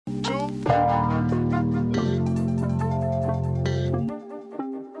The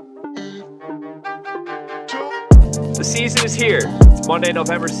season is here. It's Monday,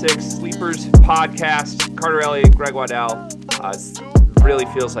 November 6th. Sleepers podcast. Carter Elliott, Greg Waddell. It really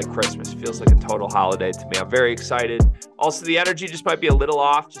feels like Christmas. It feels like a total holiday to me. I'm very excited. Also, the energy just might be a little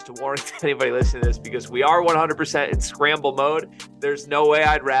off. Just a warning to anybody listening to this, because we are 100% in scramble mode. There's no way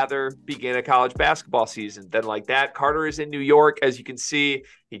I'd rather begin a college basketball season than like that. Carter is in New York. As you can see,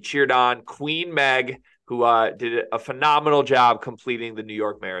 he cheered on Queen Meg, who did a phenomenal job completing the New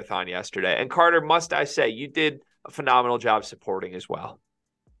York Marathon yesterday. And Carter, must I say, you did a phenomenal job supporting as well.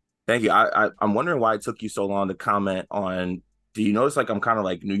 Thank you. I'm wondering why it took you so long to comment on. Do you notice like I'm kind of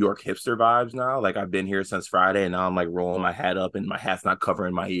like New York hipster vibes now? Like I've been here since Friday and now I'm like rolling my hat up and my hat's not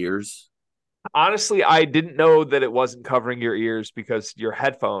covering my ears. Honestly, I didn't know that it wasn't covering your ears because your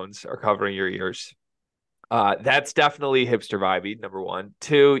headphones are covering your ears. That's definitely hipster vibey, number one.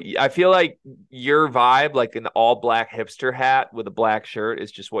 Two, I feel like your vibe, like an all black hipster hat with a black shirt, is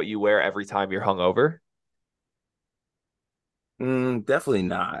just what you wear every time you're hungover. Definitely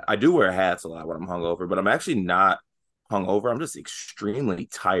not. I do wear hats a lot when I'm hungover, but I'm actually not hungover. I'm just extremely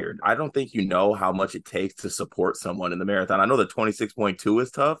tired. I don't think you know how much it takes to support someone in the marathon. I know the 26.2 is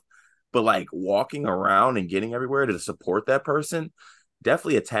tough, but like walking around and getting everywhere to support that person,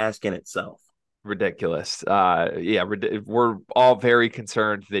 definitely a task in itself. Ridiculous. We're all very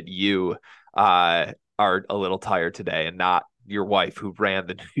concerned that you are a little tired today and not your wife who ran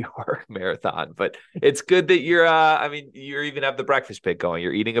the New York Marathon. But it's good that you're you even have the breakfast pit going.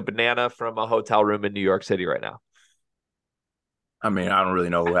 You're eating a banana from a hotel room in New York City right now. I mean, I don't really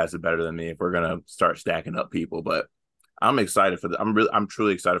know who has it better than me if we're gonna start stacking up people, but I'm excited for I'm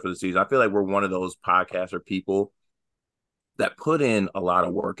truly excited for the season. I feel like we're one of those podcasts or people that put in a lot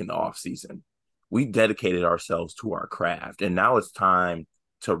of work in the off season. We dedicated ourselves to our craft, and now it's time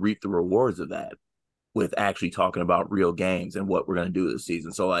to reap the rewards of that with actually talking about real games and what we're going to do this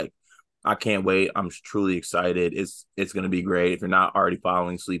season. So like, I can't wait. I'm truly excited. It's going to be great. If you're not already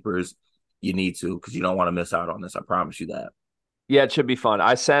following Sleepers, you need to, because you don't want to miss out on this. I promise you that. Yeah, it should be fun.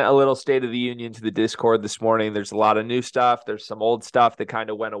 I sent a little State of the Union to the Discord this morning. There's a lot of new stuff. There's some old stuff that kind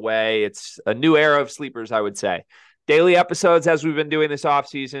of went away. It's a new era of Sleepers, I would say. Daily episodes, as we've been doing this off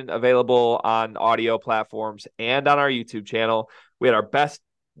season, available on audio platforms and on our YouTube channel. We had our best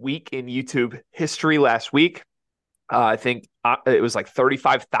week in YouTube history last week. I think it was like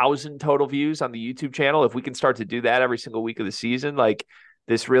 35,000 total views on the YouTube channel. If we can start to do that every single week of the season, like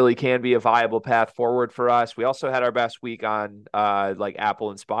this really can be a viable path forward for us. We also had our best week on like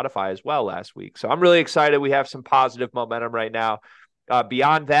Apple and Spotify as well last week. So I'm really excited. We have some positive momentum right now.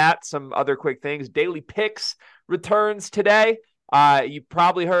 Beyond that, some other quick things. Daily Picks returns today. You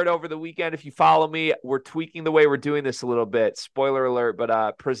probably heard over the weekend, if you follow me, we're tweaking the way we're doing this a little bit. Spoiler alert,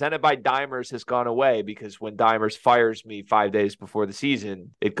 but presented by Dimers has gone away because when Dimers fires me 5 days before the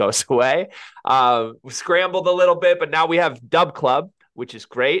season, it goes away. We scrambled a little bit, but now we have Dub Club, which is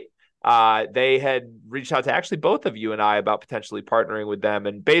great. They had reached out to actually both of you and I about potentially partnering with them.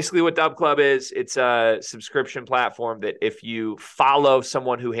 And basically what Dub Club is, it's a subscription platform that if you follow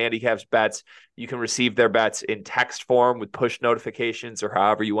someone who handicaps bets, you can receive their bets in text form with push notifications or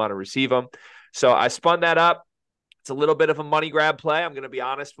however you want to receive them. So I spun that up. It's a little bit of a money grab play, I'm going to be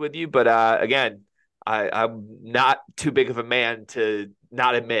honest with you. But again, I'm not too big of a man to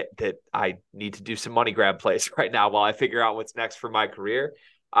not admit that I need to do some money grab plays right now while I figure out what's next for my career.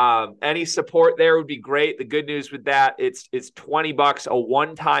 Any support there would be great. The good news with that, it's $20, a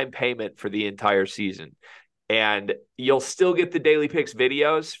one-time payment for the entire season. And you'll still get the Daily Picks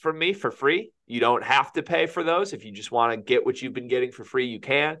videos from me for free. You don't have to pay for those. If you just want to get what you've been getting for free, you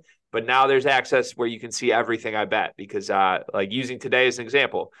can. But now there's access where you can see everything I bet because like using today as an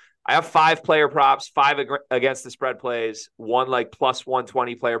example, I have 5 player props, 5 against the spread plays, 1 like plus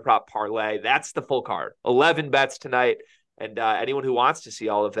 120 player prop parlay. That's the full card. 11 bets tonight. And anyone who wants to see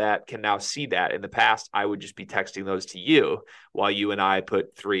all of that can now see that. In the past, I would just be texting those to you while you and I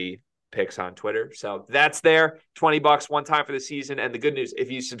put 3 picks on Twitter. So that's there. $20 one time for the season. And the good news, if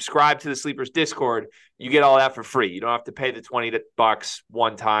you subscribe to the Sleepers Discord, you get all that for free. You don't have to pay the $20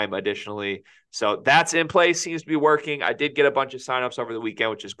 one time additionally. So that's in place. Seems to be working. I did get a bunch of signups over the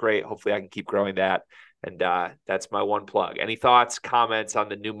weekend, which is great. Hopefully I can keep growing that. And that's my one plug. Any thoughts, comments on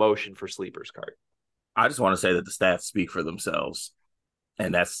the new motion for Sleepers card? I just want to say that the stats speak for themselves,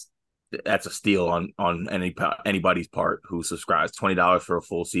 and that's a steal on anybody's part who subscribes. $20 for a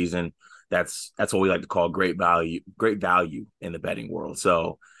full season. That's what we like to call great value in the betting world.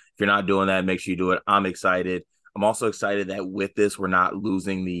 So if you're not doing that, make sure you do it. I'm excited. I'm also excited that with this, we're not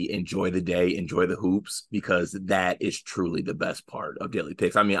losing the enjoy the day, enjoy the hoops, because that is truly the best part of daily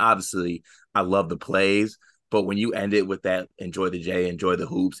picks. I mean, obviously, I love the plays, but when you end it with that enjoy the J, enjoy the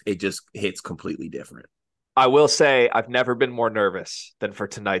hoops, it just hits completely different. I will say I've never been more nervous than for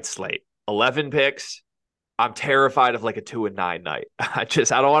tonight's slate. 11 picks. I'm terrified of like a 2-9 night. I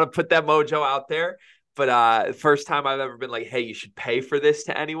don't want to put that mojo out there, but first time I've ever been like, hey, you should pay for this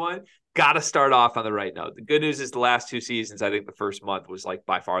to anyone. Got to start off on the right note. The good news is the last 2 seasons, I think the first month was like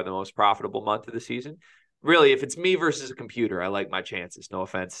by far the most profitable month of the season. Really, if it's me versus a computer, I like my chances. No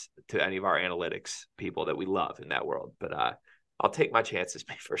offense to any of our analytics people that we love in that world, but I'll take my chances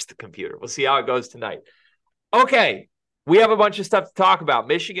me versus the computer. We'll see how it goes tonight. Okay, we have a bunch of stuff to talk about.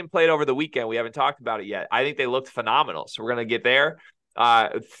 Michigan played over the weekend. We haven't talked about it yet. I think they looked phenomenal. So we're going to get there.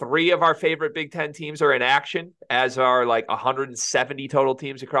 3 of our favorite Big Ten teams are in action, as are like 170 total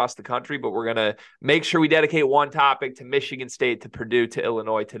teams across the country. But we're going to make sure we dedicate one topic to Michigan State, to Purdue, to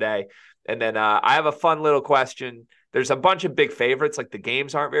Illinois today. And then I have a fun little question. There's a bunch of big favorites. Like the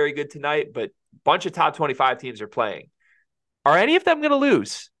games aren't very good tonight, but a bunch of top 25 teams are playing. Are any of them going to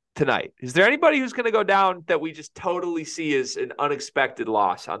lose tonight? Is there anybody who's going to go down that we just totally see as an unexpected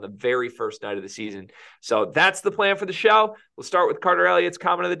loss on the very first night of the season? So that's the plan for the show. We'll start with Carter Elliott's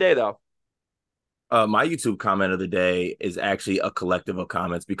comment of the day, though. My YouTube comment of the day is actually a collective of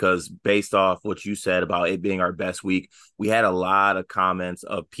comments, because based off what you said about it being our best week, we had a lot of comments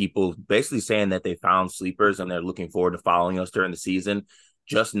of people basically saying that they found sleepers and they're looking forward to following us during the season.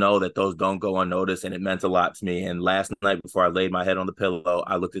 Just know that those don't go unnoticed, and it meant a lot to me. And last night, before I laid my head on the pillow,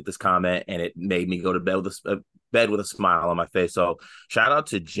 I looked at this comment and it made me go to bed with a smile on my face. So shout out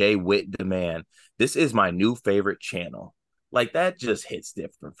to Jay Witt Demand. This is my new favorite channel. Like, that just hits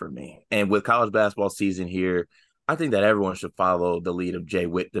different for me. And with college basketball season here, I think that everyone should follow the lead of Jay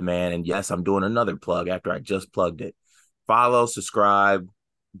Witt Demand. And yes, I'm doing another plug after I just plugged it. Follow, subscribe,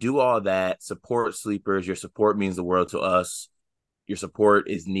 do all that. Support Sleepers. Your support means the world to us. Your support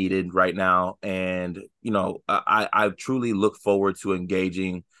is needed right now. And, you know, I truly look forward to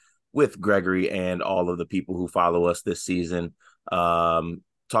engaging with Gregory and all of the people who follow us this season,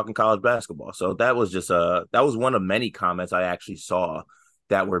 talking college basketball. So that was that was one of many comments I actually saw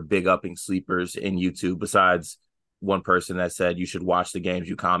that were big upping sleepers in YouTube, besides one person that said you should watch the games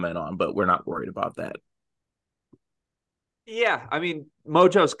you comment on, but we're not worried about that. Yeah, I mean,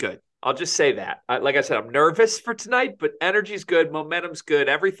 mojo's good. I'll just say that. Like I said, I'm nervous for tonight, but energy's good, momentum's good.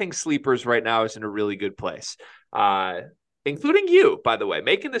 Everything sleepers right now is in a really good place, including you, by the way.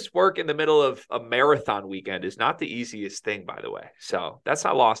 Making this work in the middle of a marathon weekend is not the easiest thing, by the way. So that's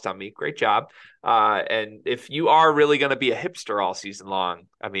not lost on me. Great job. And if you are really going to be a hipster all season long,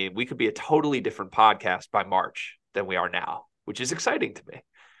 I mean, we could be a totally different podcast by March than we are now, which is exciting to me.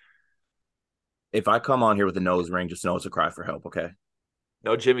 If I come on here with a nose ring, just know it's a cry for help, okay?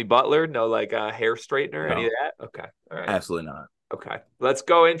 No Jimmy Butler, no like hair straightener, No, any of that? Okay. All right. absolutely not. Okay. Let's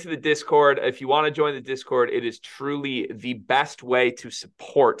go into the Discord. If you want to join the Discord, it is truly the best way to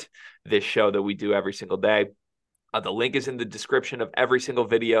support this show that we do every single day. The link is in the description of every single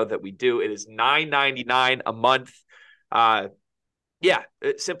video that we do. It is $9.99 a month. Yeah,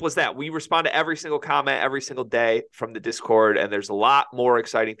 simple as that. We respond to every single comment every single day from the Discord, and there's a lot more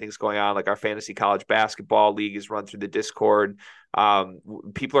exciting things going on, like our fantasy college basketball league is run through the Discord.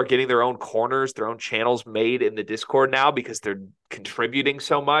 People are getting their own corners, their own channels made in the Discord now because they're contributing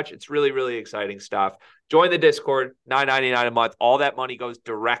so much. It's really, really exciting stuff. Join the Discord, $9.99 a month. All that money goes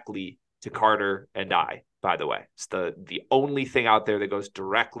directly to Carter and I. By the way, it's the only thing out there that goes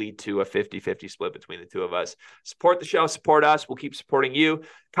directly to a 50-50 split between the two of us. Support the show, support us. We'll keep supporting you.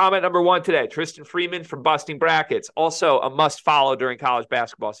 Comment number 1 today, Tristan Freeman from Busting Brackets. Also a must follow during college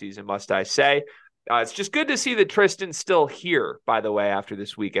basketball season, must I say. It's just good to see that Tristan's still here, by the way, after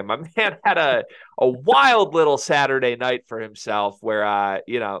this weekend. My man had a wild little Saturday night for himself where,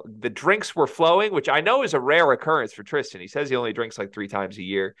 the drinks were flowing, which I know is a rare occurrence for Tristan. He says he only drinks like 3 times a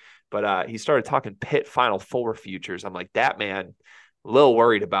year, but he started talking Pitt Final Four futures. I'm like, that man, a little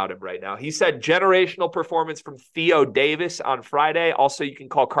worried about him right now. He said generational performance from Theo Davis on Friday. Also, you can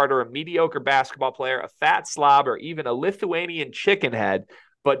call Carter a mediocre basketball player, a fat slob, or even a Lithuanian chicken head,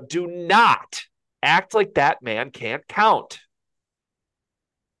 but do not act like that man can't count.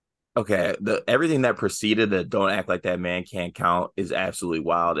 Okay, everything that preceded the "don't act like that man can't count" is absolutely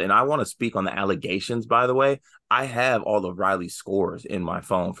wild. And I want to speak on the allegations, by the way. I have all of Riley's scores in my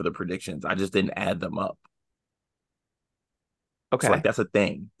phone for the predictions. I just didn't add them up. Okay. So, that's a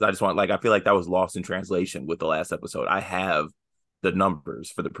thing. I feel like that was lost in translation with the last episode. I have the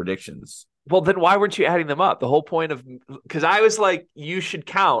numbers for the predictions. Well, then why weren't you adding them up? The whole point of, because I was like, you should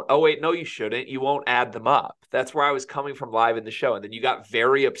count. Oh, wait, no, you shouldn't. You won't add them up. That's where I was coming from live in the show. And then you got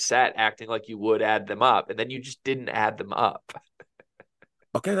very upset acting like you would add them up. And then you just didn't add them up.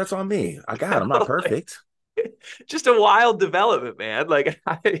 Okay, that's on me. I'm not perfect. Just a wild development, man. Like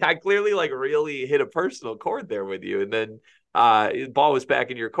I clearly like really hit a personal chord there with you. And then the ball was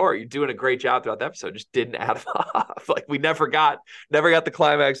back in your court. You're doing a great job throughout the episode. Just didn't add them up. Like we never got the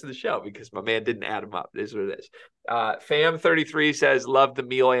climax of the show because my man didn't add them up. It is what it is. Fam33 says, love the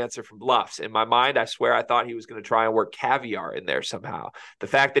meal answer from Bluffs. In my mind, I swear I thought he was going to try and work caviar in there somehow. The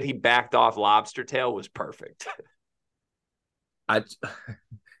fact that he backed off lobster tail was perfect. I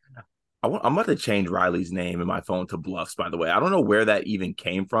I'm about to change Riley's name in my phone to Bluffs, by the way. I don't know where that even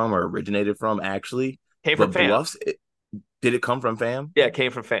came from or originated from, actually. Came from But Fam. Bluffs, did it come from Fam? Yeah, it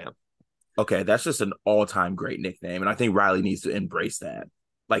came from Fam. Okay, that's just an all-time great nickname. And I think Riley needs to embrace that.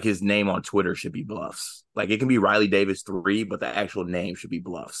 Like his name on Twitter should be Bluffs. Like it can be Riley Davis 3, but the actual name should be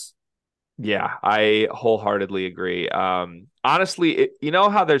Bluffs. Yeah, I wholeheartedly agree. Honestly, you know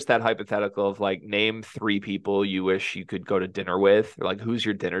how there's that hypothetical of like name 3 people you wish you could go to dinner with, or like who's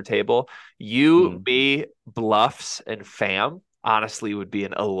your dinner table? You, me, Bluffs, and Fam. Honestly, would be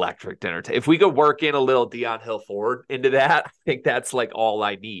an electric dinner table. If we could work in a little Dion Hill Ford into that, I think that's like all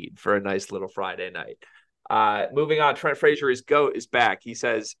I need for a nice little Friday night. Moving on, Trent Frazier, his GOAT, is back. He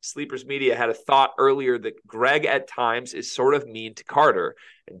says Sleepers Media had a thought earlier that Greg at times is sort of mean to Carter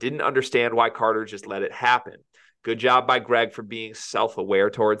and didn't understand why Carter just let it happen. Good job by Greg for being self-aware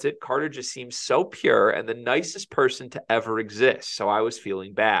towards it. Carter just seems so pure and the nicest person to ever exist, so I was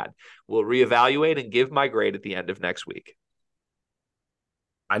feeling bad. We'll reevaluate and give my grade at the end of next week.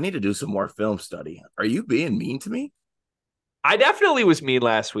 I need to do some more film study. Are you being mean to me? I definitely was mean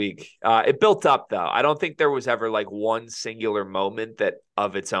last week. It built up, though. I don't think there was ever like one singular moment that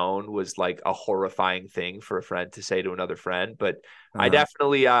of its own was like a horrifying thing for a friend to say to another friend. But I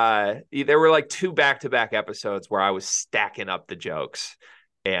definitely, there were like 2 back-to-back episodes where I was stacking up the jokes.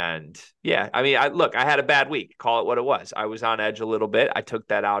 And yeah, I mean, I had a bad week. Call it what it was. I was on edge a little bit. I took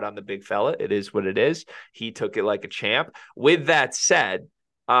that out on the big fella. It is what it is. He took it like a champ. With that said,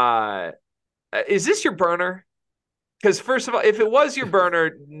 is this your burner? Because first of all, if it was your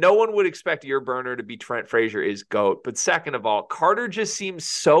burner, no one would expect your burner to be Trent Frazier is GOAT. But second of all, Carter just seems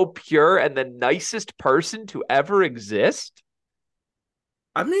so pure and the nicest person to ever exist.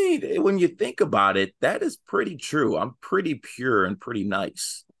 I mean, when you think about it, that is pretty true. I'm pretty pure and pretty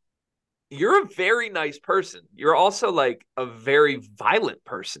nice. You're a very nice person. You're also like a very violent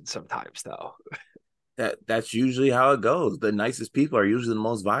person sometimes, though. That's usually how it goes. The nicest people are usually the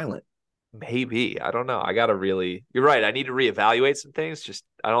most violent. Maybe. I don't know. You're right. I need to reevaluate some things. Just,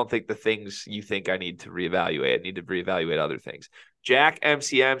 I don't think the things you think I need to reevaluate. I need to reevaluate other things. Jack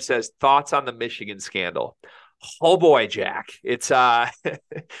MCM says, thoughts on the Michigan scandal. Oh boy, Jack. It's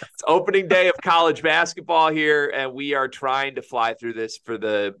it's opening day of college basketball here, and we are trying to fly through this for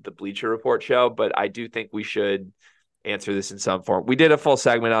the Bleacher Report show, but I do think we should answer this in some form. We did a full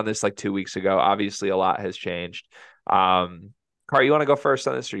segment on this like 2 weeks ago. Obviously, a lot has changed. Car, you want to go first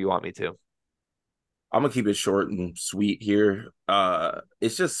on this, or you want me to? I'm gonna keep it short and sweet here.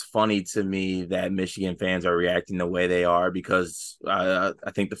 It's just funny to me that Michigan fans are reacting the way they are because I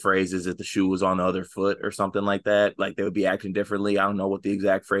think the phrase is that the shoe was on the other foot or something like that. Like they would be acting differently. I don't know what the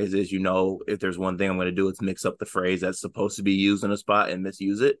exact phrase is. You know, if there's one thing I'm going to do, it's mix up the phrase that's supposed to be used in a spot and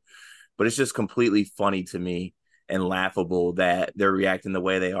misuse it. But it's just completely funny to me and laughable that they're reacting the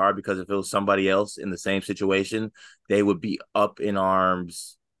way they are, because if it was somebody else in the same situation, they would be up in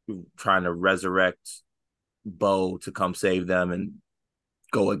arms trying to resurrect Bo to come save them and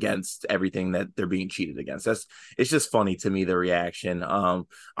go against everything that they're being cheated against. It's just funny to me, the reaction. I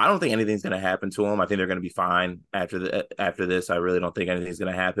don't think anything's going to happen to them. I think they're going to be fine after this. I really don't think anything's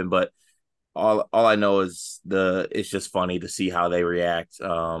going to happen, but all I know is it's just funny to see how they react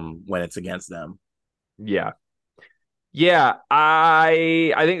when it's against them. Yeah. Yeah,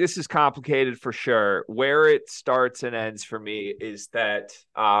 I think this is complicated for sure. Where it starts and ends for me is that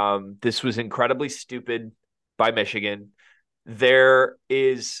this was incredibly stupid by Michigan. There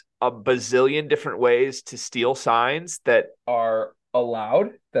is a bazillion different ways to steal signs that are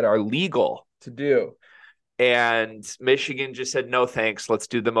allowed, that are legal to do. And Michigan just said, no, thanks. Let's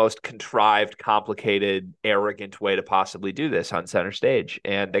do the most contrived, complicated, arrogant way to possibly do this on center stage.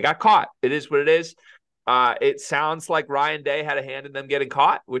 And they got caught. It is what it is. It sounds like Ryan Day had a hand in them getting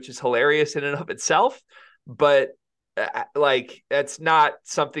caught, which is hilarious in and of itself. But like, that's not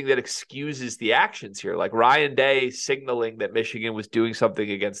something that excuses the actions here. Like Ryan Day signaling that Michigan was doing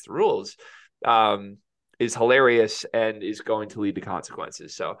something against the rules is hilarious and is going to lead to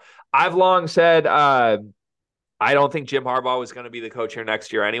consequences. So I've long said I don't think Jim Harbaugh was going to be the coach here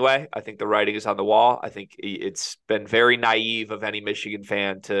next year anyway. I think the writing is on the wall. I think it's been very naive of any Michigan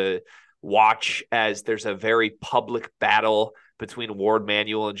fan to watch as there's a very public battle between Ward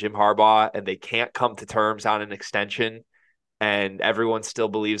Manuel and Jim Harbaugh, and they can't come to terms on an extension. And everyone still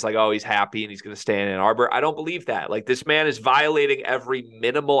believes like, oh, he's happy and he's going to stay in Ann Arbor. I don't believe that. Like, this man is violating every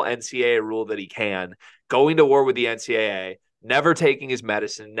minimal NCAA rule that he can, going to war with the NCAA, never taking his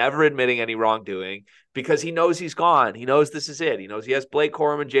medicine, never admitting any wrongdoing, because he knows he's gone. He knows this is it. He knows he has Blake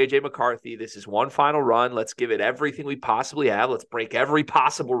Corum and JJ McCarthy. This is one final run. Let's give it everything we possibly have. Let's break every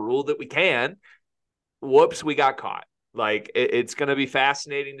possible rule that we can. Whoops, we got caught. Like, it's going to be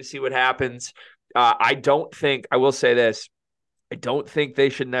fascinating to see what happens. I will say this. I don't think they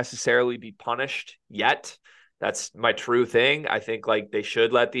should necessarily be punished yet. That's my true thing. I think like they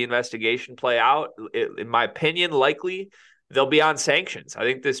should let the investigation play out. In my opinion, likely they'll be on sanctions. I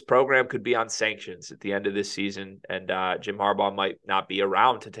think this program could be on sanctions at the end of this season, and Jim Harbaugh might not be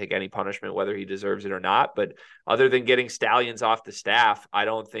around to take any punishment, whether he deserves it or not. But other than getting Stalions off the staff, I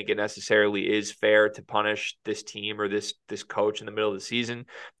don't think it necessarily is fair to punish this team or this coach in the middle of the season.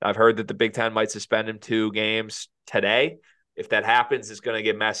 I've heard that the Big Ten might suspend him 2 games today. If that happens, it's going to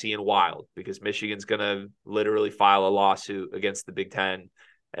get messy and wild because Michigan's going to literally file a lawsuit against the Big Ten,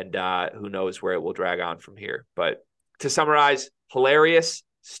 and who knows where it will drag on from here. But to summarize, hilarious,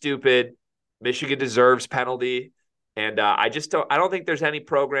 stupid. Michigan deserves penalty, and I don't think there's any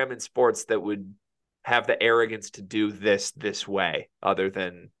program in sports that would have the arrogance to do this way, other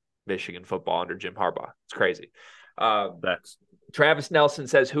than Michigan football under Jim Harbaugh. It's crazy. That's Travis Nelson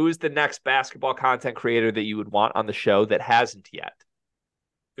says, who is the next basketball content creator that you would want on the show that hasn't yet?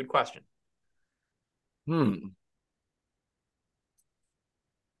 Good question. I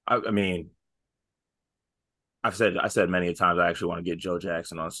mean, I said many times I actually want to get Joe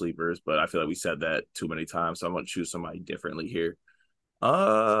Jackson on Sleepers, but I feel like we said that too many times, so I'm going to choose somebody differently here.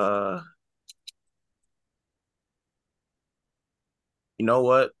 You know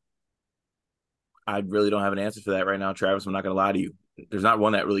what? I really don't have an answer for that right now, Travis. I'm not going to lie to you. There's not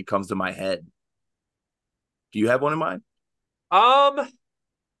one that really comes to my head. Do you have one in mind? I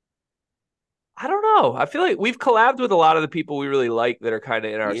don't know. I feel like we've collabed with a lot of the people we really like that are kind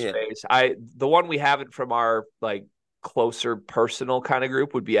of in our space. The one we haven't from our like closer personal kind of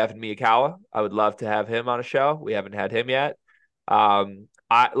group would be Evan Miyakawa. I would love to have him on a show. We haven't had him yet.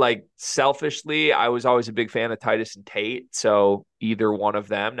 Selfishly, I was always a big fan of Titus and Tate. So either one of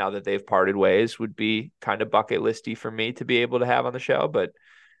them, now that they've parted ways, would be kind of bucket listy for me to be able to have on the show. But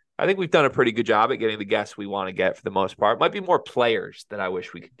I think we've done a pretty good job at getting the guests we want to get for the most part. Might be more players than I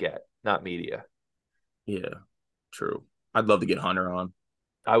wish we could get, not media. Yeah, true. I'd love to get Hunter on.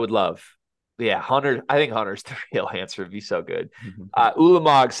 I would love. Yeah, Hunter. I think Hunter's the real answer. It'd be so good.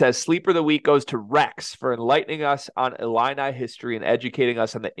 Ulamog says, Sleeper of the Week goes to Rex for enlightening us on Illini history and educating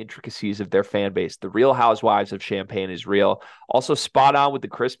us on the intricacies of their fan base. The Real Housewives of Champaign is real. Also spot on with the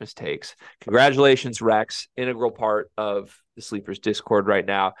Christmas takes. Congratulations, Rex. Integral part of the Sleepers Discord right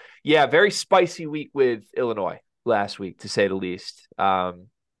now. Yeah, very spicy week with Illinois last week, to say the least.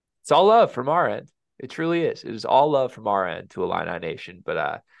 It's all love from our end. It truly is. It is all love from our end to Illini Nation.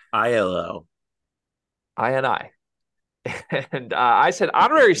 But ILO. INI. And I said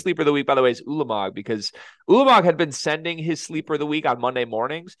honorary sleeper of the week, by the way, is Ulamog, because Ulamog had been sending his sleeper of the week on Monday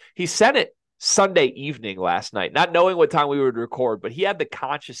mornings. He sent it Sunday evening last night, not knowing what time we would record, but he had the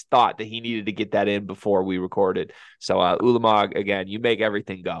conscious thought that he needed to get that in before we recorded. So Ulamog, again, you make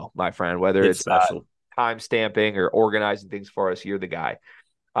everything go, my friend, whether it's time stamping or organizing things for us, you're the guy.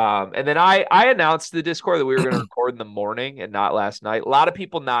 And then I announced the Discord that we were going to record in the morning and not last night. A lot of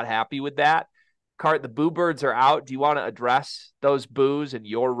people not happy with that. Cart, the Boo Birds are out. Do you want to address those boos and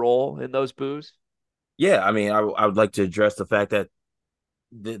your role in those boos? Yeah, I mean, I would like to address the fact that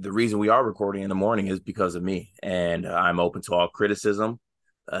the reason we are recording in the morning is because of me, and I'm open to all criticism.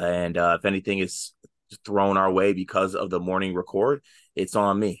 And if anything is thrown our way because of the morning record, it's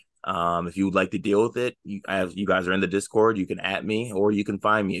on me. If you would like to deal with it, as you guys are in the Discord, you can @ me, or you can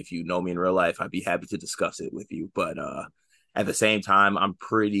find me if you know me in real life. I'd be happy to discuss it with you. But at the same time, I'm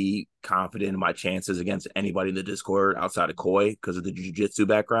pretty confident in my chances against anybody in the Discord outside of Koi because of the jiu-jitsu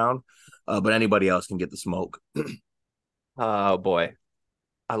background. But anybody else can get the smoke. Oh, boy.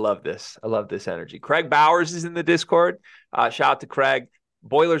 I love this. I love this energy. Craig Bowers is in the Discord. Shout out to Craig.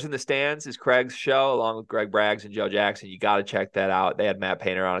 Boilers in the Stands is Craig's show, along with Greg Braggs and Joe Jackson. You got to check that out. They had Matt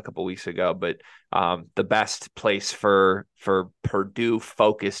Painter on a couple weeks ago, but the best place for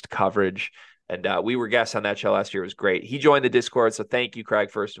Purdue-focused coverage And we were guests on that show last year. It was great. He joined the Discord. So thank you,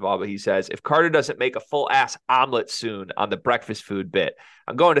 Craig, first of all. But he says, if Carter doesn't make a full ass omelet soon on the breakfast food bit,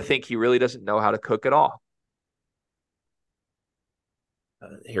 I'm going to think he really doesn't know how to cook at all.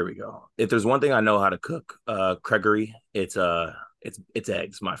 Here we go. If there's one thing I know how to cook, Gregory, it's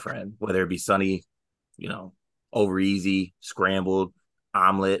eggs, my friend. Whether it be sunny, over easy, scrambled,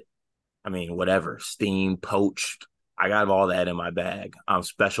 omelet. I mean, whatever, steamed, poached. I got all that in my bag. I'm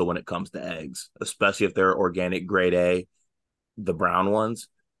special when it comes to eggs, especially if they're organic grade A, the brown ones.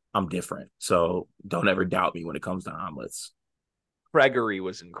 I'm different. So don't ever doubt me when it comes to omelets. Gregory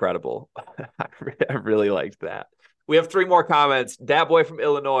was incredible. I really liked that. We have 3 more comments. Dat Boy from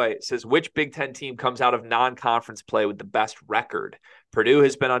Illinois says, which Big Ten team comes out of non-conference play with the best record? Purdue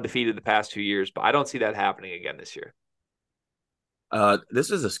has been undefeated the past 2 years, but I don't see that happening again this year.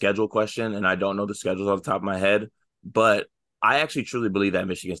 This is a schedule question, and I don't know the schedules off the top of my head, but I actually truly believe that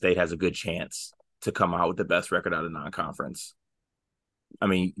Michigan State has a good chance to come out with the best record out of non-conference. I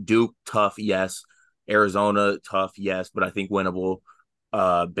mean, Duke, tough, yes. Arizona, tough, yes, but I think winnable.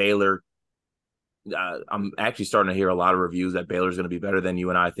 Baylor, I'm actually starting to hear a lot of reviews that Baylor's going to be better than you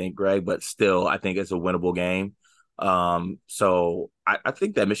and I think, Greg, but still, I think it's a winnable game. So I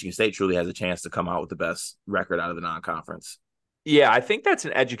think that Michigan State truly has a chance to come out with the best record out of the non-conference. Yeah, I think that's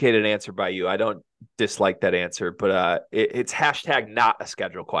an educated answer by you. I don't dislike that answer, but it's hashtag not a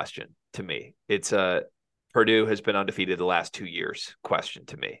schedule question to me. It's a Purdue has been undefeated the last 2 years question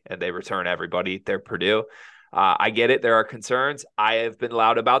to me, and they return everybody. They're Purdue. I get it. There are concerns. I have been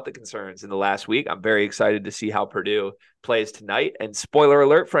loud about the concerns in the last week. I'm very excited to see how Purdue plays tonight. And spoiler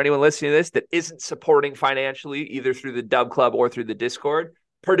alert for anyone listening to this that isn't supporting financially, either through the Dub Club or through the Discord,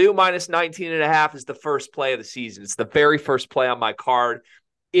 Purdue minus 19.5 is the first play of the season. It's the very first play on my card.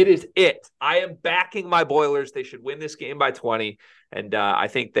 It is it. I am backing my Boilers. They should win this game by 20. And I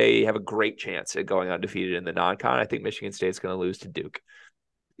think they have a great chance at going undefeated in the non-con. I think Michigan State's going to lose to Duke.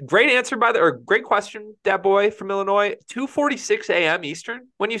 Great answer great question, that boy from Illinois. 2:46 a.m. Eastern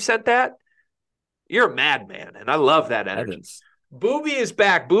when you sent that. You're a madman, and I love that energy. Booby is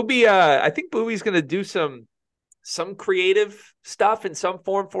back. Booby, I think Booby's going to do some creative stuff in some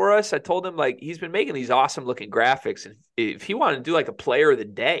form for us. I told him he's been making these awesome looking graphics, and if he wanted to do a player of the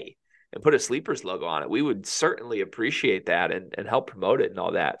day and put a Sleepers logo on it, we would certainly appreciate that and help promote it and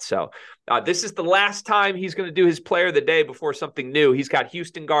all that. So this is the last time he's going to do his player of the day before something new. He's got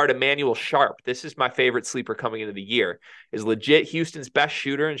Houston guard Emmanuel Sharp. This is my favorite sleeper coming into the year. Is legit Houston's best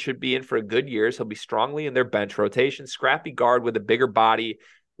shooter and should be in for a good year. So he'll be strongly in their bench rotation. Scrappy guard with a bigger body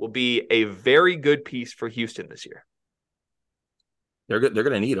will be a very good piece for Houston this year. They're going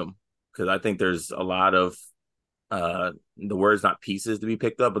to need him because I think there's a lot of the word's not pieces to be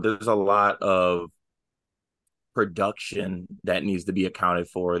picked up, but there's a lot of production that needs to be accounted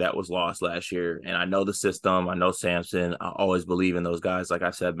for that was lost last year. And I know the system. I know Sampson. I always believe in those guys, like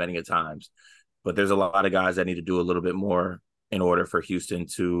I said many a times. But there's a lot of guys that need to do a little bit more in order for Houston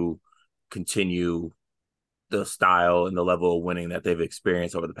to continue the style and the level of winning that they've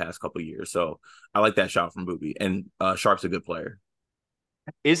experienced over the past couple of years. So I like that shot from Booby. And Sharp's a good player.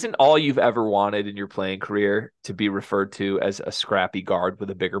 Isn't all you've ever wanted in your playing career to be referred to as a scrappy guard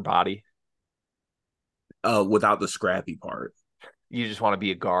with a bigger body? Without the scrappy part. You just want to be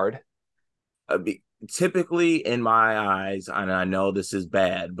a guard? Typically, in my eyes, and I know this is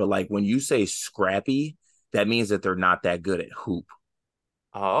bad, but when you say scrappy, that means that they're not that good at hoop.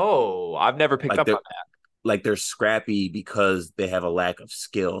 Oh, I've never picked up on that. They're scrappy because they have a lack of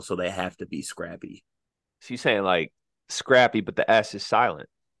skill, so they have to be scrappy. So you're saying scrappy, but the S is silent.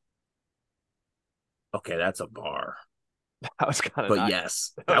 Okay, that's a bar. That was kind of But nice.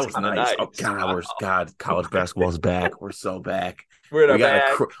 yes, that was nice. Oh God, college basketball's back. We're so back. We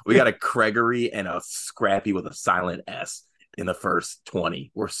got a Gregory and a Scrappy with a silent S in the first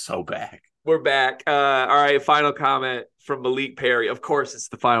 20. We're so back. We're back. All right, final comment from Malik Perry. Of course, it's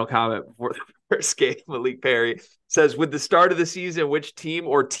the final comment before the first game. Malik Perry says, with the start of the season, which team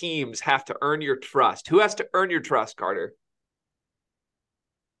or teams have to earn your trust? Who has to earn your trust, Carter?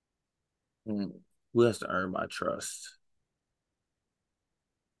 Who has to earn my trust?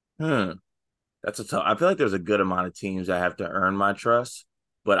 That's a tough. I feel like there's a good amount of teams that have to earn my trust,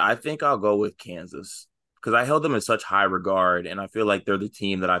 but I think I'll go with Kansas because I held them in such high regard, and I feel like they're the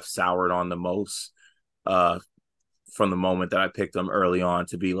team that I've soured on the most from the moment that I picked them early on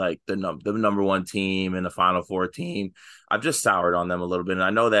to be the number one team and the Final Four team. I've just soured on them a little bit, and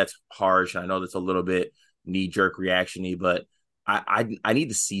I know that's harsh, and I know that's a little bit knee-jerk reaction-y, but I need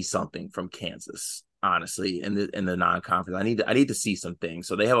to see something from Kansas. Honestly, in the non-conference, I need to see some things.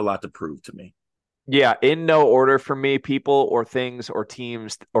 So they have a lot to prove to me. Yeah, in no order for me, people or things or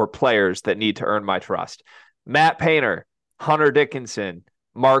teams or players that need to earn my trust. Matt Painter, Hunter Dickinson,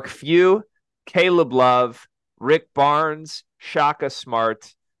 Mark Few, Caleb Love, Rick Barnes, Shaka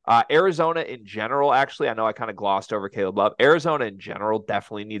Smart, Arizona in general. Actually, I know I kind of glossed over Caleb Love. Arizona in general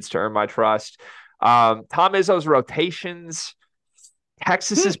definitely needs to earn my trust. Tom Izzo's rotations,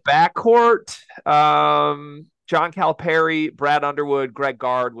 Texas's backcourt, John Calipari, Brad Underwood, Greg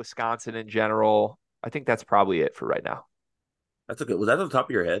Gard, Wisconsin in general. I think that's probably it for right now. That's okay. Was that on the top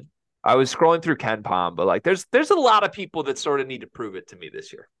of your head? I was scrolling through Ken Palm, but like there's a lot of people that sort of need to prove it to me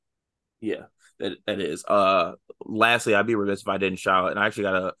this year. Yeah, that is. Lastly, I'd be remiss if I didn't shout, and I actually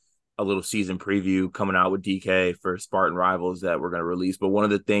got a little season preview coming out with DK for Spartan Rivals that we're going to release. But one of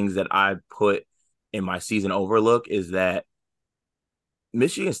the things that I put in my season overlook is that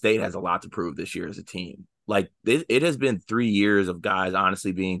Michigan State has a lot to prove this year as a team. Like it has been 3 years of guys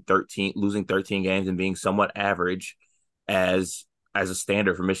honestly being losing 13 games and being somewhat average as a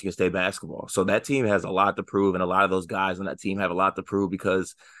standard for Michigan State basketball. So that team has a lot to prove, and a lot of those guys on that team have a lot to prove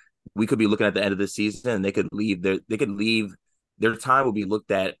because we could be looking at the end of the season and they could leave their time will be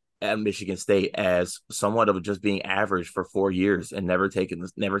looked at Michigan State as somewhat of just being average for 4 years and never taking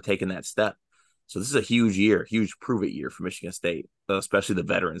that step. So this is a huge year, huge prove it year for Michigan State, especially the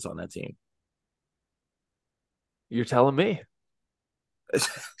veterans on that team. You're telling me. This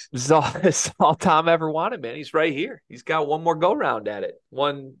is all Tom ever wanted, man. He's right here. He's got one more go round at it.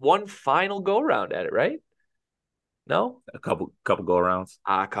 One final go round at it, right? No? A couple go arounds.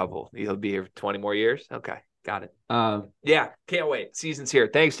 A couple. He'll be here for 20 more years. Okay. Got it. Yeah, can't wait. Season's here.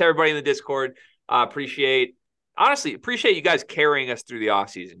 Thanks to everybody in the Discord. Appreciate you guys carrying us through the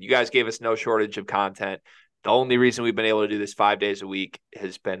offseason. You guys gave us no shortage of content. The only reason we've been able to do this 5 days a week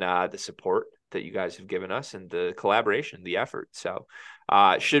has been the support that you guys have given us and the collaboration, the effort. So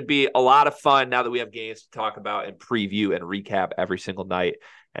it should be a lot of fun now that we have games to talk about and preview and recap every single night.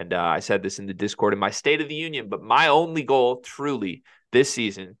 And I said this in the Discord in my State of the Union, but my only goal truly this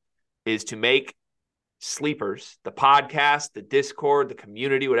season is to make Sleepers, the podcast, the Discord, the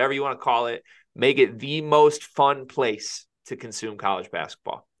community, whatever you want to call it, make it the most fun place to consume college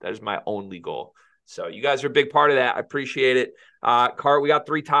basketball. That is my only goal. So you guys are a big part of that. I appreciate it. Cart, we got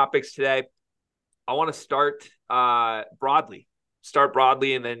 3 topics today. I want to start broadly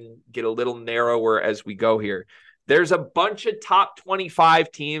and then get a little narrower as we go here. There's a bunch of top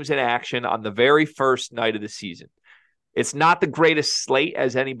 25 teams in action on the very first night of the season. It's not the greatest slate,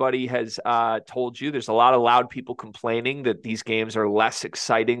 as anybody has told you. There's a lot of loud people complaining that these games are less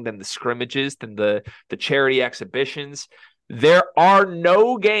exciting than the scrimmages, than the charity exhibitions. There are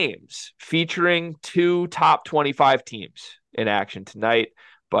no games featuring 2 top 25 teams in action tonight.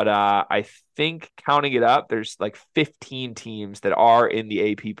 But I think counting it up, there's like 15 teams that are in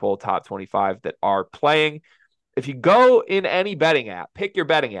the AP poll top 25 that are playing. If you go in any betting app, pick your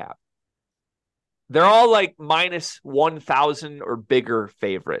betting app. They're all like minus 1,000 or bigger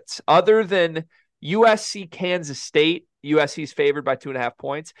favorites. Other than USC, Kansas State, USC's favored by 2.5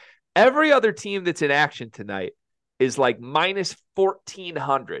 points. Every other team that's in action tonight is like minus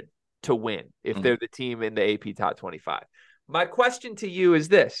 1,400 to win if they're the team in the AP top 25. My question to you is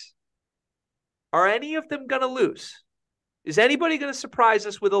this. Are any of them going to lose? Is anybody going to surprise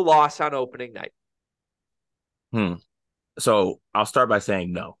us with a loss on opening night? So I'll start by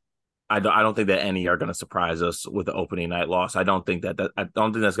saying no. I don't think that any are going to surprise us with the opening night loss. I don't think that's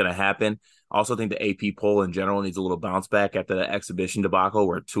going to happen. I also think the AP poll in general needs a little bounce back after the exhibition debacle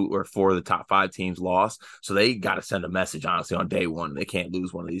where 2 or 4 of the top 5 teams lost. So they got to send a message, honestly, on day one. They can't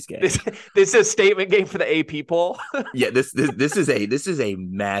lose one of these games. This is a statement game for the AP poll. Yeah, this is a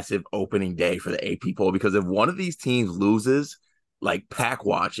massive opening day for the AP poll because if one of these teams loses, like Pack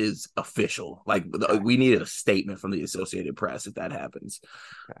Watch is official. Like we needed a statement from the Associated Press if that happens.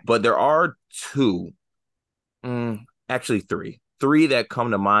 Okay. But there are 2, actually 3 that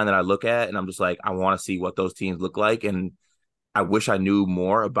come to mind that I look at and I'm just like, I want to see what those teams look like. And I wish I knew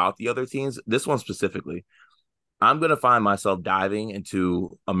more about the other teams. This one specifically, I'm going to find myself diving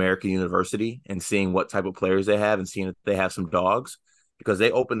into American University and seeing what type of players they have and seeing if they have some dogs because they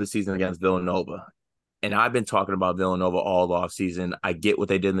opened the season against Villanova. And I've been talking about Villanova all off season. I get what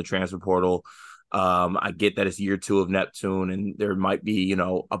they did in the transfer portal. I get that it's year 2 of Neptune and there might be,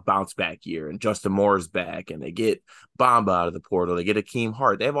 a bounce back year and Justin Moore's back and they get Bamba out of the portal. They get Akeem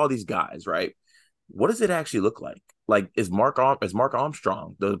Hart. They have all these guys, right? What does it actually look like? Like, is Mark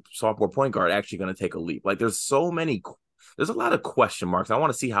Armstrong, the sophomore point guard, actually going to take a leap? Like, there's a lot of question marks. I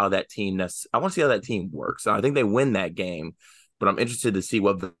want to see how that team works. And I think they win that game, but I'm interested to see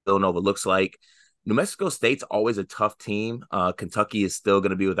what Villanova looks like. New Mexico State's always a tough team. Kentucky is still going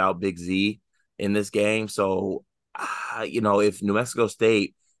to be without Big Z in this game. So, if New Mexico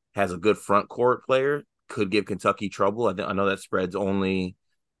State has a good front court player, could give Kentucky trouble. I know that spread's only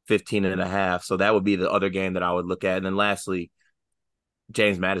 15.5. So that would be the other game that I would look at. And then lastly,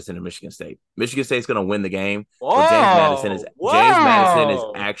 James Madison and Michigan State. Michigan State's going to win the game, but Whoa, James Madison is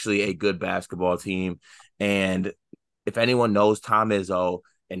whoa. actually a good basketball team. And if anyone knows Tom Izzo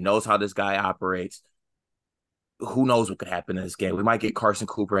and knows how this guy operates, who knows what could happen in this game? We might get Carson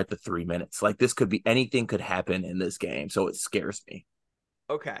Cooper at the 3 minutes. Like, this could be anything could happen in this game. So it scares me.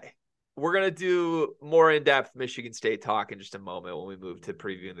 Okay. We're going to do more in-depth Michigan State talk in just a moment when we move to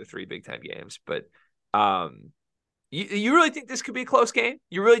previewing the 3 Big Ten games. But you really think this could be a close game?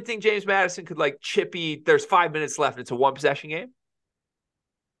 You really think James Madison could there's 5 minutes left. It's a 1-possession game?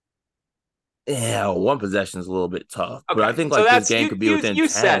 Yeah, one possession is a little bit tough. Okay. But I think So this game could be within 10.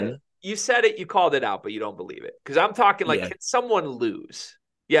 Said it. You said it, you called it out, but you don't believe it. Because I'm talking can someone lose?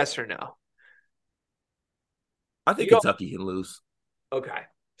 Yes or no? I think Kentucky can lose. Okay.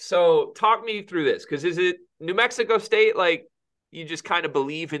 So talk me through this, because is it New Mexico State, you just kind of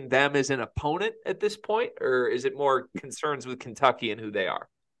believe in them as an opponent at this point, or is it more concerns with Kentucky and who they are?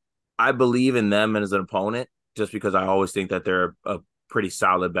 I believe in them as an opponent just because I always think that they're a pretty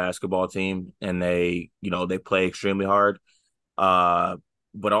solid basketball team and they play extremely hard.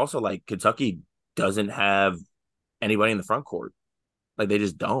 But also Kentucky doesn't have anybody in the front court. They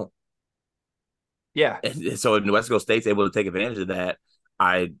just don't. Yeah. And so if New Mexico State's able to take advantage of that,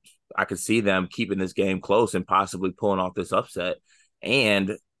 I could see them keeping this game close and possibly pulling off this upset.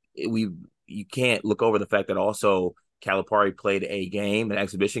 And you can't look over the fact that also Calipari played an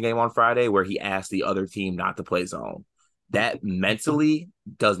exhibition game on Friday where he asked the other team not to play zone. That mentally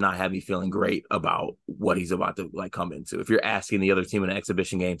does not have me feeling great about what he's about to come into. If you're asking the other team in an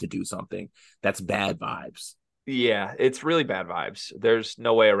exhibition game to do something, that's bad vibes. Yeah, it's really bad vibes. There's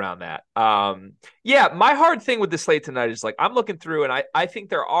no way around that. My hard thing with the slate tonight is I'm looking through and I think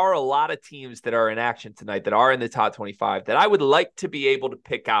there are a lot of teams that are in action tonight that are in the top 25 that I would like to be able to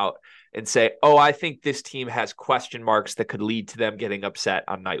pick out and say, oh, I think this team has question marks that could lead to them getting upset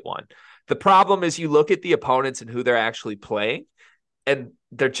on night one. The problem is you look at the opponents and who they're actually playing, and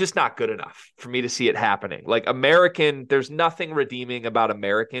they're just not good enough for me to see it happening. American, there's nothing redeeming about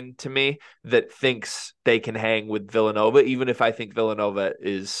American to me that thinks they can hang with Villanova, even if I think Villanova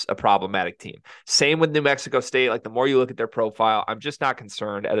is a problematic team. Same with New Mexico State. The more you look at their profile, I'm just not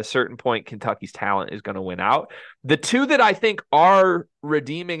concerned. At a certain point, Kentucky's talent is going to win out. The two that I think are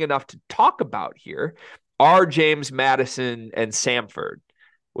redeeming enough to talk about here are James Madison and Samford,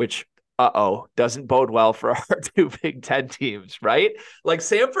 which doesn't bode well for our 2 Big Ten teams, right?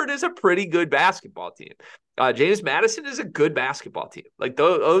 Samford is a pretty good basketball team. James Madison is a good basketball team.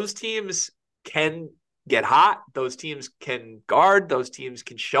 Those teams can get hot. Those teams can guard. Those teams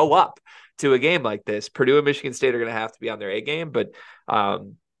can show up to a game like this. Purdue and Michigan State are going to have to be on their A game, but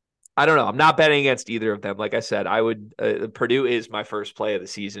I don't know. I'm not betting against either of them. Like I said, I would. Purdue is my first play of the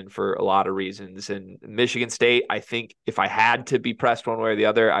season for a lot of reasons, and Michigan State, I think if I had to be pressed one way or the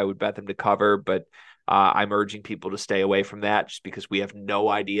other, I would bet them to cover. But I'm urging people to stay away from that, just because we have no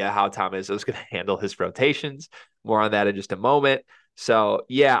idea how Tom Izzo is going to handle his rotations. More on that in just a moment. So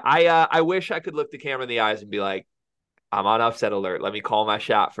yeah, I wish I could look the camera in the eyes and be like, I'm on upset alert. Let me call my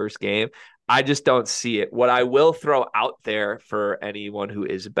shot first game. I just don't see it. What I will throw out there for anyone who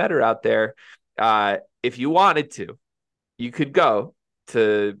is better out there, if you wanted to, you could go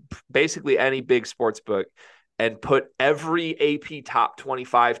to basically any big sports book and put every AP top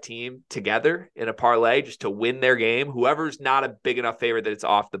 25 team together in a parlay just to win their game. Whoever's not a big enough favorite that it's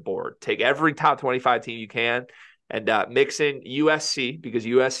off the board. Take every top 25 team you can and mix in USC, because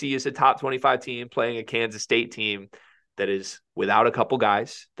USC is a top 25 team playing a Kansas State team that is without a couple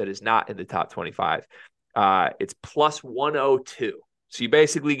guys, that is not in the top 25. It's plus 102. So you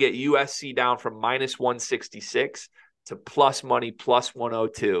basically get USC down from minus 166 to plus money, plus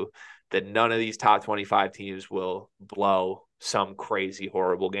 102, that none of these top 25 teams will blow some crazy,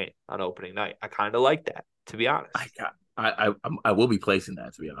 horrible game on opening night. I kind of like that, to be honest. I will be placing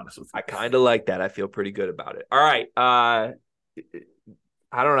that, to be honest with you. I kind of like that. I feel pretty good about it. All right.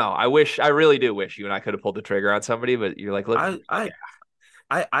 I don't know. I really do wish you and I could have pulled the trigger on somebody, but you're like, look, I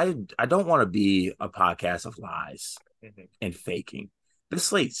don't want to be a podcast of lies and faking. This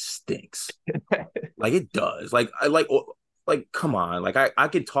slate stinks. It does. Come on. I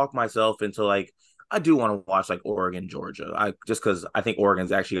could talk myself into I do want to watch Oregon, Georgia. Just because I think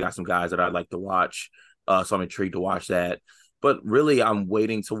Oregon's actually got some guys that I'd like to watch. So I'm intrigued to watch that. But really, I'm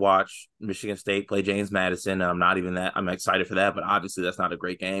waiting to watch Michigan State play James Madison. And I'm excited for that, but obviously that's not a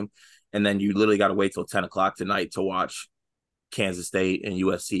great game. And then you literally got to wait till 10 o'clock tonight to watch Kansas State and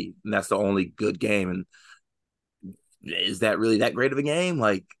USC, and that's the only good game. And is that really that great of a game?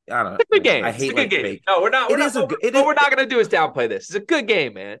 Like, I don't It's a know. good game. I It's a hate good like game. fake. No, we're not. We're It not. is a What good. It what is. we're not going to do is downplay this. It's a good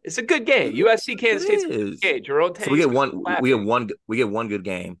game, man. It's a good game. USC Kansas State's a It good is. game. Jerome So we Tang's get one. We get laughing. one. We get one good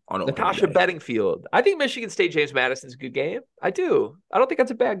game on opening Natasha day. Bedingfield. I think Michigan State James Madison's a good game. I do. I don't think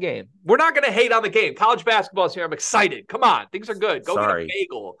that's a bad game. We're not going to hate on the game. College basketball's here. I'm excited. Come on. Things are good. Go get a Sorry,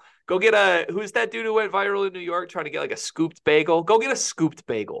 bagel. Go get who's that dude who went viral in New York trying to get like a scooped bagel? Go get a scooped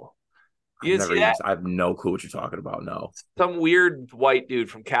bagel. You didn't see that? I have no clue what you're talking about. No. Some weird white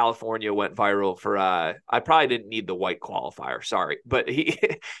dude from California went viral for I probably didn't need the white qualifier, sorry. But he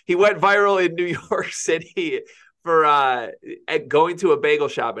he went viral in New York City for going to a bagel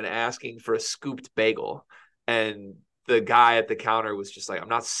shop and asking for a scooped bagel. And the guy at the counter was just like, I'm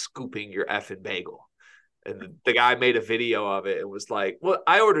not scooping your effing bagel. And the guy made a video of it and was like, well,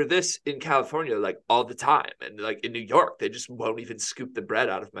 I order this in California like all the time. And like in New York, they just won't even scoop the bread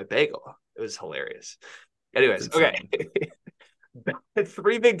out of my bagel. It was hilarious. Anyways, okay.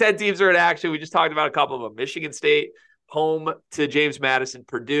 Three Big Ten teams are in action. We just talked about a couple of them. Michigan State, home to James Madison.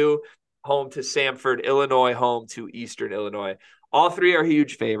 Purdue, home to Samford. Illinois, home to Eastern Illinois. All three are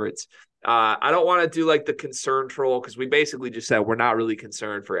huge favorites. I don't want to do like the concern troll because we basically just said we're not really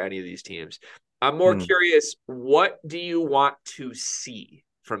concerned for any of these teams. I'm more curious, what do you want to see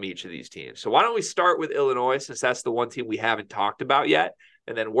from each of these teams? So why don't we start with Illinois, since that's the one team we haven't talked about yet,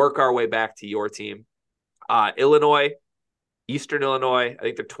 and then work our way back to your team. Illinois, Eastern Illinois, I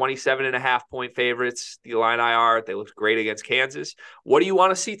think they're 27.5-point favorites. The Illini are. They looked great against Kansas. What do you want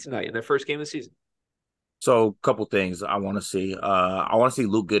to see tonight in their first game of the season? So, a couple things I want to see. I want to see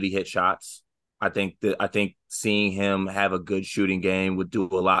Luke Goody hit shots. I think seeing him have a good shooting game would do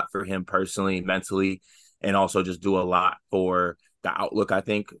a lot for him personally, mentally, and also just do a lot for the outlook, I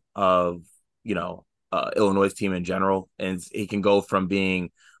think, of Illinois' team in general. And he can go from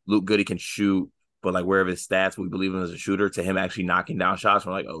being Luke Goody can shoot, but like wherever his stats, we believe him as a shooter, to him actually knocking down shots.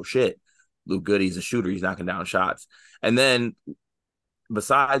 We're like, oh shit, Luke Goody's a shooter. He's knocking down shots. And then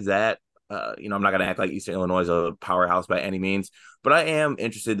besides that, I'm not going to act like Eastern Illinois is a powerhouse by any means, but I am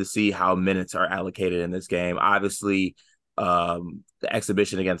interested to see how minutes are allocated in this game. Obviously, the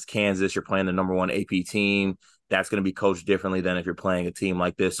exhibition against Kansas, you're playing the number one AP team. That's going to be coached differently than if you're playing a team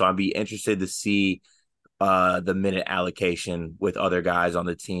like this. So I'd be interested to see the minute allocation with other guys on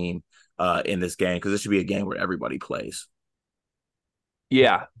the team in this game, because this should be a game where everybody plays.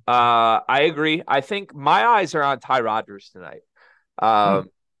 Yeah, I agree. I think my eyes are on Ty Rodgers tonight.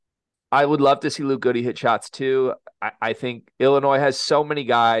 I would love to see Luke Goody hit shots too. I think Illinois has so many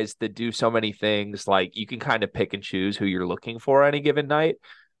guys that do so many things. Like you can kind of pick and choose who you're looking for any given night.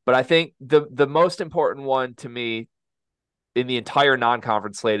 But I think the most important one to me in the entire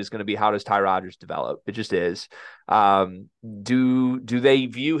non-conference slate is going to be, how does Ty Rodgers develop? It just is. Do they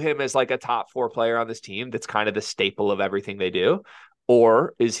view him as like a top 4 player on this team that's kind of the staple of everything they do?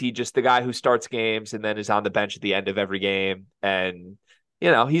 Or is he just the guy who starts games and then is on the bench at the end of every game and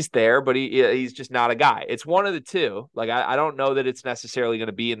he's there, but he's just not a guy. It's one of the two. Like, I don't know that it's necessarily going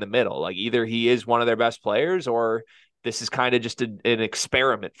to be in the middle. Like, either he is one of their best players or this is kind of just an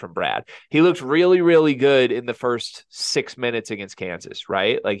experiment from Brad. He looked really, really good in the first 6 minutes against Kansas,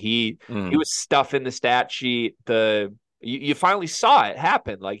 right? Like, he was stuffing the stat sheet. You finally saw it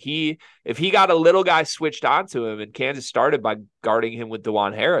happen. Like, if he got a little guy switched onto him, and Kansas started by guarding him with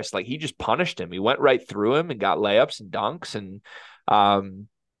DeJuan Harris, like, he just punished him. He went right through him and got layups and dunks, and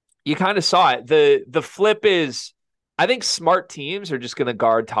you kind of saw it. The flip is, I think smart teams are just going to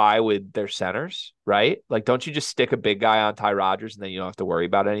guard Ty with their centers, right? Like, don't you just stick a big guy on Ty Rodgers and then you don't have to worry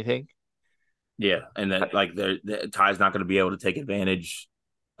about anything? Yeah, and then like Ty's not going to be able to take advantage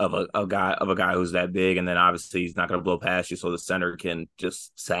of a guy who's that big, and then obviously he's not going to blow past you, so the center can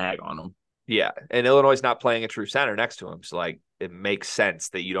just sag on him. Yeah, and Illinois is not playing a true center next to him, so like it makes sense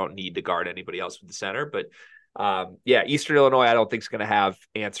that you don't need to guard anybody else with the center, but. Eastern Illinois, I don't think is going to have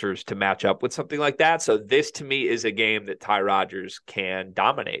answers to match up with something like that. So this to me is a game that Ty Rodgers can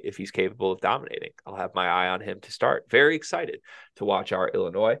dominate if he's capable of dominating. I'll have my eye on him to start. Very excited to watch our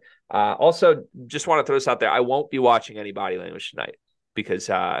Illinois. Also, just want to throw this out there. I won't be watching any body language tonight because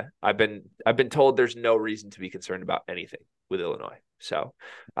I've been told there's no reason to be concerned about anything with Illinois. So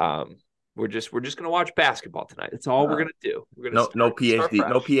we're just going to watch basketball tonight. That's all we're going to do. We're going to no PhD,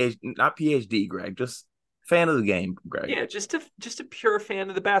 not PhD, Greg. Just fan of the game, Greg. Yeah, just a pure fan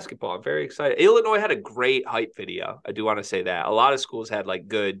of the basketball. I'm very excited. Illinois had a great hype video. I do want to say that. A lot of schools had like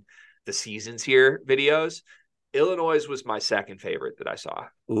good the seasons here videos. Illinois was my second favorite that I saw.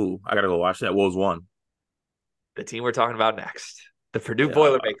 Ooh, I gotta go watch that. What was one? The team we're talking about next. The Purdue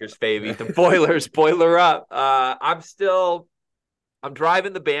Boilermakers, baby. The Boilers, boiler up. I'm still I'm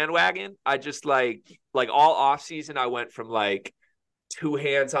driving the bandwagon. I just like all off season, I went from like two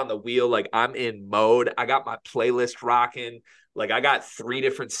hands on the wheel. Like I'm in mode. I got my playlist rocking. Like I got 3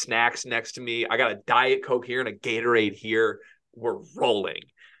 different snacks next to me. I got a Diet Coke here and a Gatorade here. We're rolling.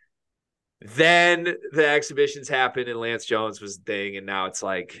 Then the exhibitions happened and Lance Jones was the thing. And now it's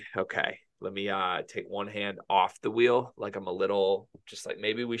like, okay, let me take one hand off the wheel. Like I'm a little just like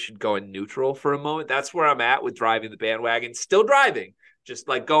maybe we should go in neutral for a moment. That's where I'm at with driving the bandwagon. Still driving, just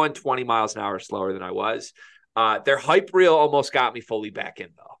like going 20 miles an hour slower than I was. Their hype reel almost got me fully back in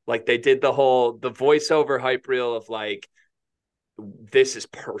though. Like they did the voiceover hype reel of like, this is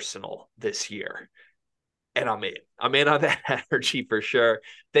personal this year. And I'm in. I'm in on that energy for sure.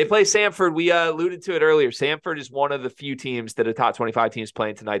 They play Samford. We alluded to it earlier. Samford is one of the few teams that a top 25 teams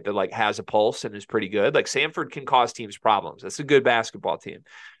playing tonight that like has a pulse and is pretty good. Like Samford can cause teams problems. That's a good basketball team.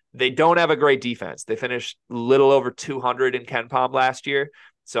 They don't have a great defense. They finished a little over 200 in KenPom last year.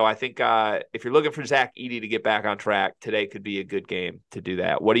 So I think if you're looking for Zach Edey to get back on track, today could be a good game to do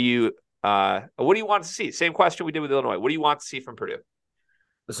that. What do you want to see? Same question we did with Illinois. What do you want to see from Purdue?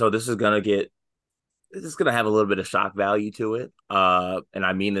 So this is gonna have a little bit of shock value to it. And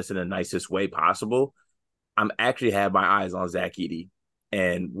I mean this in the nicest way possible. I'm actually have my eyes on Zach Edey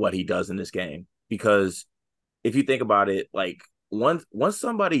and what he does in this game. Because if you think about it, like once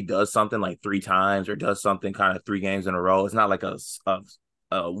somebody does something like 3 times or does something kind of 3 games in a row, it's not like a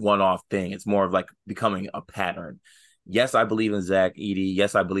one-off thing. It's more of like becoming a pattern. Yes, I believe in Zach Edey.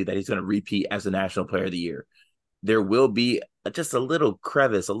 Yes, I believe that he's going to repeat as the National Player of the Year. There will be just a little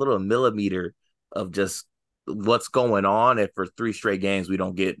crevice, a little millimeter of just what's going on if for 3 straight games we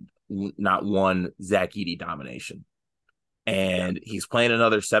don't get not one Zach Edey domination. And he's playing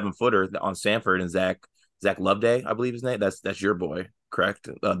another 7-footer on Samford and Zach Loveday, I believe his name. That's your boy, correct?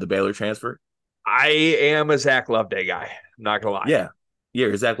 The Baylor transfer. I am a Zach Loveday guy. I'm not gonna lie.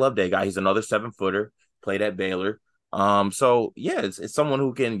 Yeah, Zach Loveday guy. He's another 7-footer, played at Baylor. So yeah, it's someone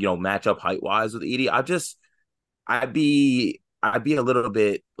who can match up height wise with Edey. I'd be a little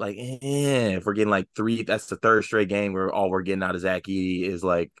bit like, if we're getting like 3, that's the 3rd straight game where all we're getting out of Zach Edey is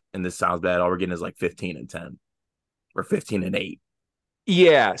like, and this sounds bad, all we're getting is like 15-10 or 15-8.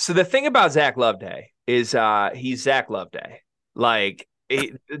 Yeah. So the thing about Zach Loveday is he's Zach Loveday. Like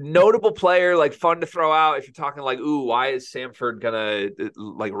a notable player, like fun to throw out if you're talking like, ooh, why is Samford gonna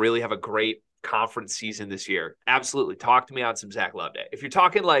like really have a great conference season this year? Absolutely. Talk to me on some Zach Loveday. If you're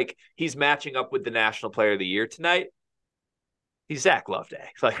talking like he's matching up with the National Player of the Year tonight, he's Zach Loveday.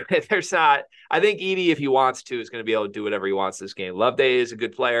 Like there's not, I think Edey, if he wants to, is going to be able to do whatever he wants this game. Loveday is a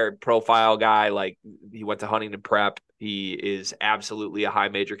good player, profile guy. Like he went to Huntington Prep. He is absolutely a high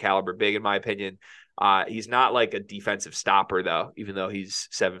major caliber big, in my opinion. He's not like a defensive stopper though, even though he's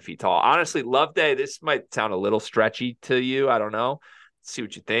 7 feet tall. Honestly, Loveday, this might sound a little stretchy to you. I don't know. Let's see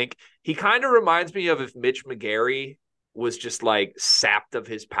what you think. He kind of reminds me of if Mitch McGary was just like sapped of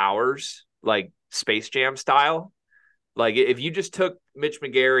his powers, like Space Jam style. Like if you just took Mitch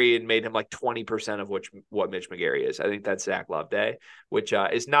McGary and made him like 20% of what Mitch McGary is, I think that's Zach Loveday, which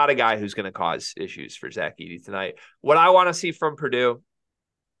is not a guy who's going to cause issues for Zach Edey tonight. What I want to see from Purdue,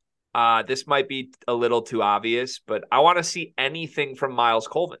 this might be a little too obvious, but I want to see anything from Miles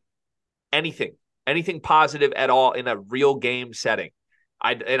Colvin, anything positive at all in a real game setting.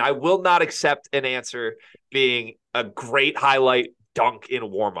 I will not accept an answer being a great highlight dunk in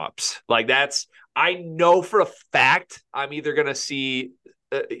warmups. Like I know for a fact I'm either going to see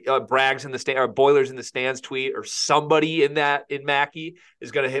Braggs in the stand or Boilers in the stands tweet, or somebody in Mackey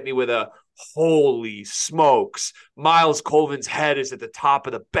is going to hit me with a holy smokes. Miles Colvin's head is at the top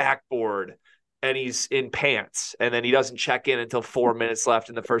of the backboard and he's in pants, and then he doesn't check in until 4 minutes left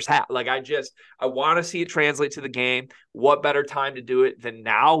in the first half. Like I want to see it translate to the game. What better time to do it than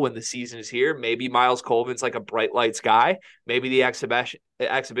now when the season is here? Maybe Miles Colvin's like a bright lights guy. Maybe the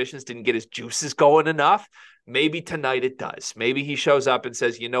exhibitions didn't get his juices going enough. Maybe tonight it does. Maybe he shows up and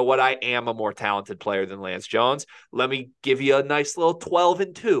says, you know what? I am a more talented player than Lance Jones. Let me give you a nice little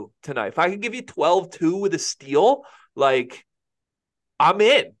 12-2 tonight. If I could give you 12-2 with a steal, like I'm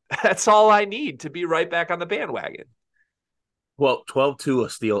in. That's all I need to be right back on the bandwagon. Well, 12-2, a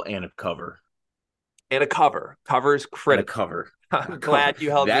steal, and a cover. And a cover. Cover is critical. And a cover. I'm glad you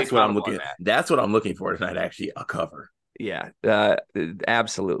held me accountable on that. That's what I'm looking for tonight, actually, a cover. Yeah,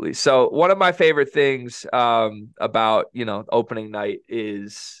 absolutely. So one of my favorite things about, opening night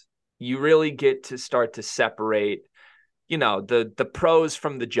is you really get to start to separate, the pros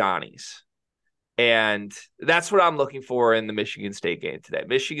from the Johnnies. And that's what I'm looking for in the Michigan State game today.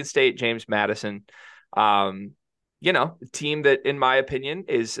 Michigan State, James Madison, a team that, in my opinion,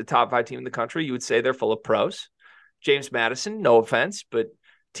 is a top 5 team in the country. You would say they're full of pros. James Madison, no offense, but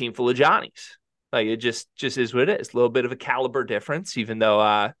team full of Johnnies. Like it just is what it is. A little bit of a caliber difference, even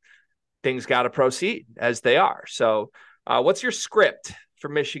though things got to proceed as they are. So, what's your script for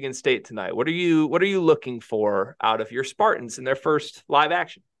Michigan State tonight? What are you looking for out of your Spartans in their first live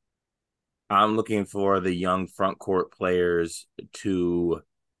action? I'm looking for the young front court players to.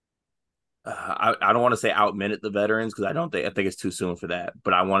 I don't want to say outminute the veterans because I think it's too soon for that.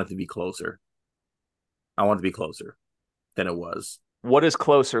 But I want it to be closer. I want it to be closer than it was. What does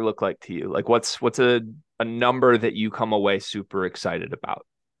closer look like to you? Like what's a number that you come away super excited about?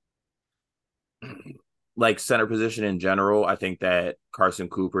 Like center position in general, I think that Carson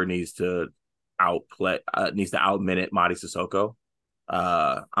Cooper needs to outminute Mady Sissoko.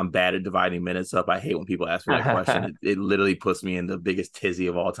 I'm bad at dividing minutes up. I hate when people ask me that question. It literally puts me in the biggest tizzy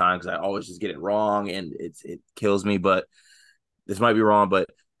of all time because I always just get it wrong and it kills me. But this might be wrong, but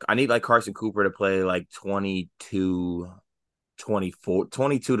I need like Carson Cooper to play like 22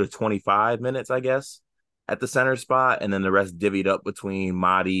 to 25 minutes, I guess, at the center spot. And then the rest divvied up between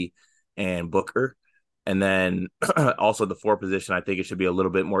Mady and Booker. And then also the 4 position, I think it should be a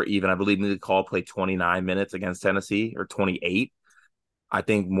little bit more even. I believe Malik Hall played 29 minutes against Tennessee or 28. I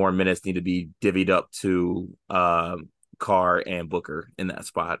think more minutes need to be divvied up to Carr and Booker in that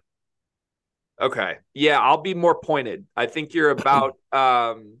spot. Okay. Yeah, I'll be more pointed. I think you're about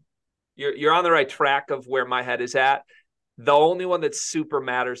you're on the right track of where my head is at. The only one that super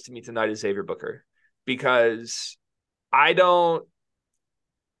matters to me tonight is Xavier Booker because I don't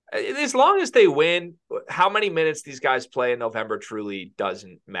as long as they win, how many minutes these guys play in November truly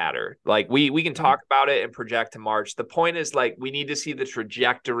doesn't matter. Like we can talk about it and project to March. The point is like we need to see the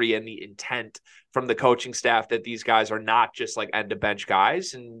trajectory and the intent from the coaching staff that these guys are not just like end of bench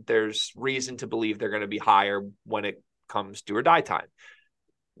guys, and there's reason to believe they're going to be higher when it comes do or die time.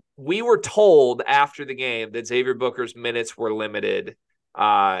 We were told after the game that Xavier Booker's minutes were limited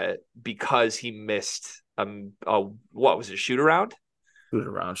because he missed what was it, shoot around? Shoot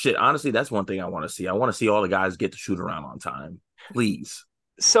around. Shit, honestly, that's one thing I want to see. I want to see all the guys get to shoot around on time. Please.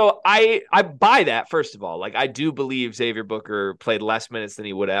 So I buy that, first of all. Like, I do believe Xavier Booker played less minutes than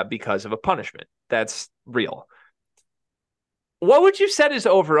he would have because of a punishment. That's real. What would you set his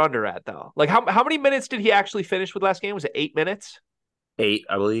over-under at, though? Like, how many minutes did he actually finish with last game? Was it 8 minutes? 8,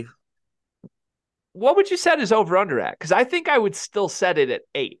 I believe. What would you set his over-under at? Because I think I would still set it at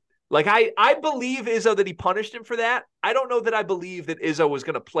 8. Like, I believe Izzo that he punished him for that. I don't know that I believe that Izzo was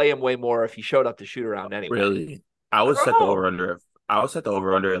going to play him way more if he showed up to shoot around anyway. Really? I would set the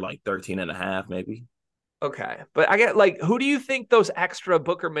over-under at like 13.5, maybe. Okay. But I get, like, who do you think those extra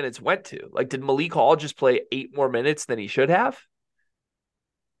Booker minutes went to? Like, did Malik Hall just play 8 more minutes than he should have?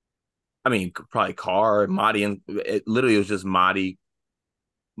 I mean, probably Carr, Mady, and it literally was just Mady,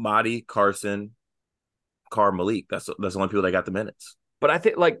 Carson, Carr, Malik. That's the only people that got the minutes. But I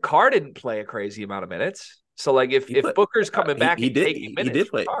think like Carr didn't play a crazy amount of minutes. So like if Booker's coming back he and did, taking minutes, he did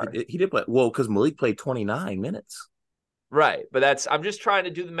play. He did play. Well, because Malik played 29 minutes. Right. But I'm just trying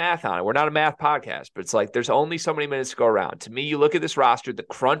to do the math on it. We're not a math podcast, but it's like there's only so many minutes to go around. To me, you look at this roster, the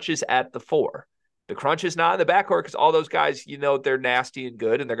crunch is at the 4. The crunch is not in the backcourt because all those guys, they're nasty and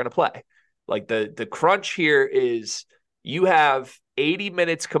good and they're going to play. Like the crunch here is you have 80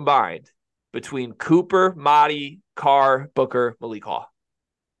 minutes combined between Cooper, Mady, Carr, Booker, Malik Hall.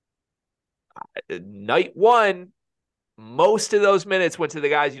 Night 1, most of those minutes went to the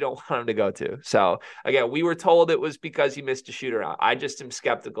guys you don't want him to go to. So again, we were told it was because he missed a shoot around. I just am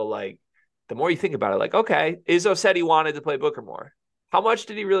skeptical. Like the more you think about it, like, okay, Izzo said he wanted to play Booker more. How much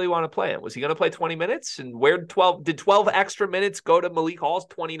did he really want to play him? Was he going to play 20 minutes? And where did 12 extra minutes go to Malik Hall's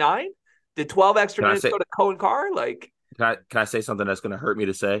 29? Did 12 extra minutes go to Cohen Carr? Like, can I say something that's going to hurt me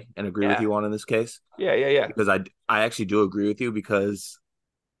to say and agree with you on in this case? Yeah. Because I actually do agree with you because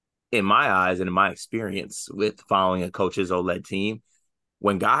in my eyes and in my experience with following a Coach Izzo-led team,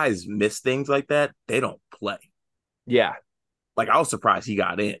 when guys miss things like that, they don't play. Yeah. Like I was surprised he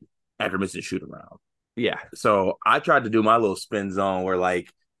got in after missing shoot around. Yeah. So I tried to do my little spin zone where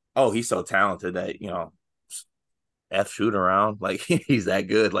like, oh, he's so talented that, F shoot around. Like he's that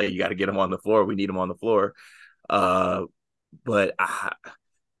good. Like you got to get him on the floor. We need him on the floor. But I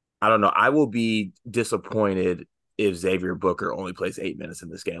don't know. I will be disappointed if Xavier Booker only plays 8 minutes in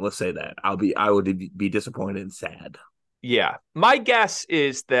this game. Let's say that. I would be disappointed and sad. Yeah. My guess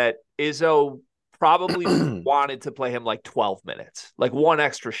is that Izzo probably wanted to play him like 12 minutes, like one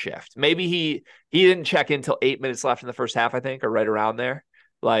extra shift. Maybe he didn't check in until 8 minutes left in the first half, I think, or right around there.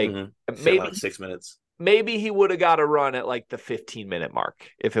 Like maybe like 6 minutes. Maybe he would have got a run at like the 15-minute mark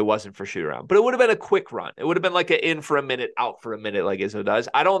if it wasn't for shoot around. But it would have been a quick run. It would have been like an in for a minute, out for a minute like Izzo does.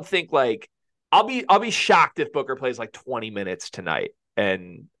 I don't think like I'll be shocked if Booker plays like 20 minutes tonight.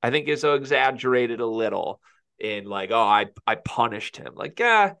 And I think Izzo exaggerated a little in like, oh, I punished him. Like,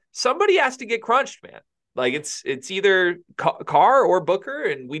 yeah, somebody has to get crunched, man. Like it's either Carr or Booker,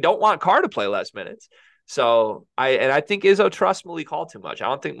 and we don't want Carr to play less minutes. So I think Izzo trusts Malik Hall too much. I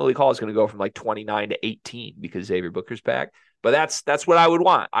don't think Malik Hall is going to go from like 29 to 18 because Xavier Booker's back. But that's what I would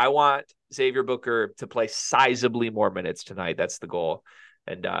want. I want Xavier Booker to play sizably more minutes tonight. That's the goal.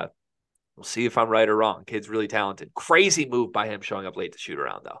 And we'll see if I'm right or wrong. Kid's really talented. Crazy move by him showing up late to shoot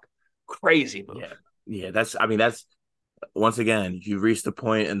around, though. Crazy move. Yeah. That's once again, you've reached the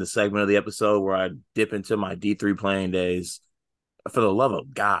point in the segment of the episode where I dip into my D3 playing days. For the love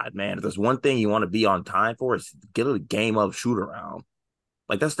of God, man, if there's one thing you want to be on time for, is get a game of shoot around.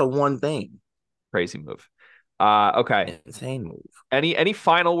 Like, that's the one thing. Crazy move. Okay. Insane move. Any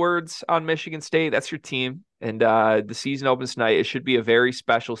final words on Michigan State? That's your team. And the season opens tonight. It should be a very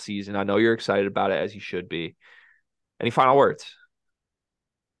special season. I know you're excited about it, as you should be. Any final words?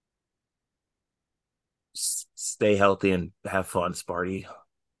 Stay healthy and have fun, Sparty.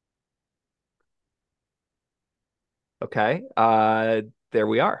 Okay. There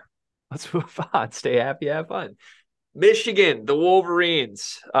we are. Let's move on. Stay happy, have fun. Michigan, the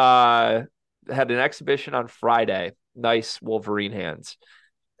Wolverines, had an exhibition on Friday. Nice Wolverine hands.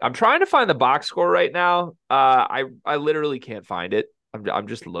 I'm trying to find the box score right now. I literally can't find it. I'm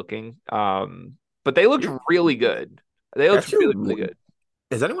just looking. But they looked really good. They looked really, really good.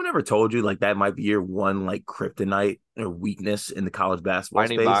 Has anyone ever told you like that might be your one like kryptonite or weakness in the college basketball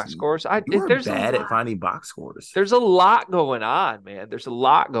finding space? Box scores. You're bad at finding box scores. There's a lot going on, man. There's a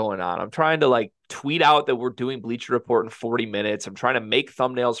lot going on. I'm trying to like tweet out that we're doing Bleacher Report in 40 minutes. I'm trying to make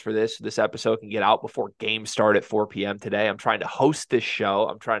thumbnails for this. So this episode can get out before games start at 4 p.m. today. I'm trying to host this show.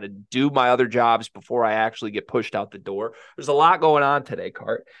 I'm trying to do my other jobs before I actually get pushed out the door. There's a lot going on today,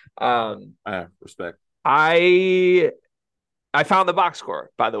 Cart. Respect. I found the box score,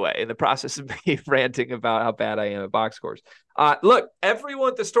 by the way, in the process of me ranting about how bad I am at box scores. Look,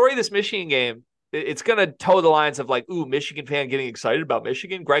 everyone, the story of this Michigan game, it's going to toe the lines of like, ooh, Michigan fan getting excited about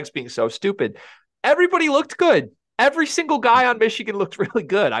Michigan. Greg's being so stupid. Everybody looked good. Every single guy on Michigan looked really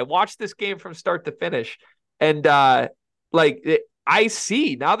good. I watched this game from start to finish. And I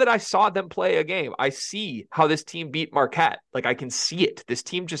see, now that I saw them play a game, I see how this team beat Marquette. Like, I can see it. This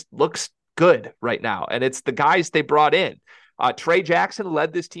team just looks good right now. And it's the guys they brought in. Trey Jackson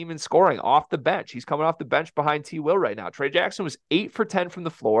led this team in scoring off the bench. He's coming off the bench behind T. Will right now. Trey Jackson was 8 for 10 from the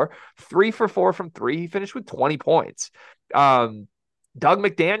floor, 3 for 4 from 3. He finished with 20 points. Doug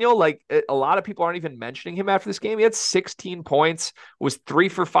McDaniel, like a lot of people aren't even mentioning him after this game. He had 16 points, was 3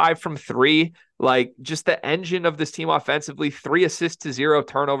 for 5 from 3. Like, just the engine of this team offensively, 3 assists to 0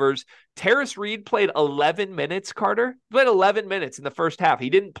 turnovers. Terrace Reed played 11 minutes, Carter. He played 11 minutes in the first half. He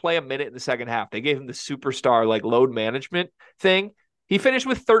didn't play a minute in the second half. They gave him the superstar like load management thing. He finished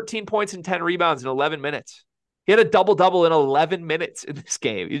with 13 points and 10 rebounds in 11 minutes. He had a double-double in 11 minutes in this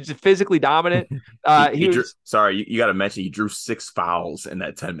game. He was just physically dominant. You got to mention he drew 6 fouls in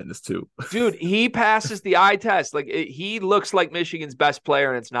that 10 minutes too. Dude, he passes the eye test. Like, he looks like Michigan's best player,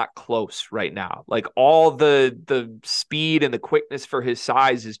 and it's not close right now. Like, all the speed and the quickness for his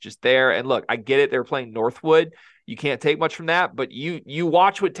size is just there. And look, I get it. They're playing Northwood. You can't take much from that, but you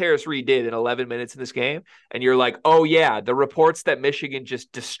watch what Terrace Reed did in 11 minutes in this game, and you're like, oh yeah, the reports that Michigan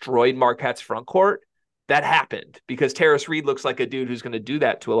just destroyed Marquette's front court, that happened because Terrace Reed looks like a dude who's going to do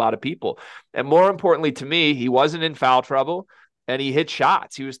that to a lot of people. And more importantly to me, he wasn't in foul trouble and he hit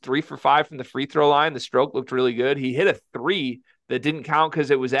shots. He was 3 for 5 from the free throw line. The stroke looked really good. He hit a 3 that didn't count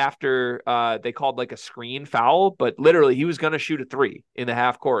because it was after they called like a screen foul, but literally he was going to shoot a 3 in the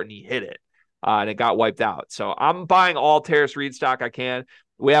half court and he hit it and it got wiped out. So I'm buying all Terrace Reed stock I can.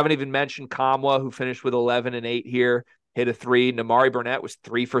 We haven't even mentioned Kamwa, who finished with 11 and 8 here. Hit a 3. Namari Burnett was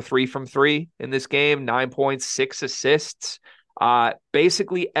 3 for 3 from 3 in this game, 9 points, 6 assists.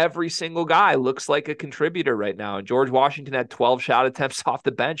 Basically, every single guy looks like a contributor right now. And George Washington had 12 shot attempts off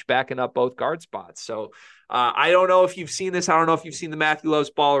the bench, backing up both guard spots. So I don't know if you've seen this. I don't know if you've seen the Matthew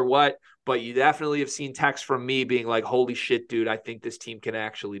Lowe's ball or what, but you definitely have seen texts from me being like, holy shit, dude, I think this team can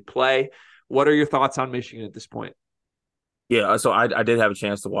actually play. What are your thoughts on Michigan at this point? Yeah, so I did have a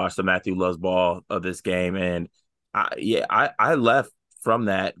chance to watch the Matthew Lowe's ball of this game, and I left from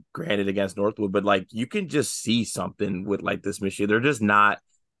that, granted against Northwood, but like you can just see something with like this Michigan.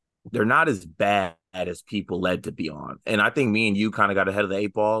 They're not as bad as people led to be on. And I think me and you kind of got ahead of the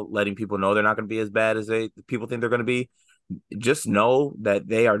 8 ball, letting people know they're not going to be as bad as people think they're going to be. Just know that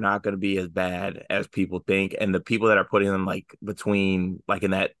they are not going to be as bad as people think. And the people that are putting them like between like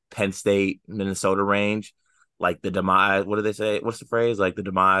in that Penn State, Minnesota range, like the demise, what do they say? What's the phrase? Like the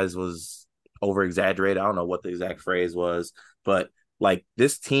demise was over exaggerated. I don't know what the exact phrase was, but like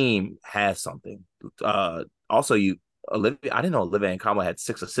this team has something. Also, Olivia, I didn't know Olivia Nkama had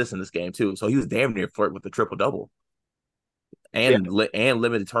 6 assists in this game too, so he was damn near flirting with the triple double Yeah, and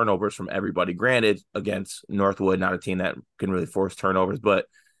limited turnovers from everybody. Granted, against Northwood, not a team that can really force turnovers, but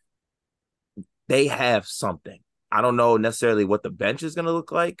they have something. I don't know necessarily what the bench is going to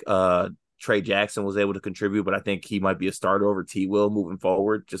look like. Trey Jackson was able to contribute, but I think he might be a starter over T. Will moving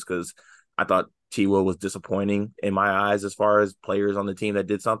forward, just because I thought T. Will was disappointing in my eyes as far as players on the team that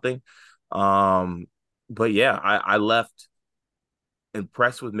did something. But yeah, I left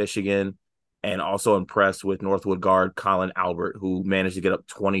impressed with Michigan and also impressed with Northwood guard Colin Albert, who managed to get up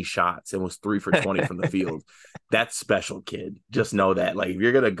 20 shots and was 3 for 20 from the field. That's special, kid. Just know that. Like, if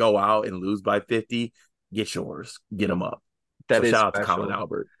you're going to go out and lose by 50, get yours, get them up. that So is shout out to Colin special.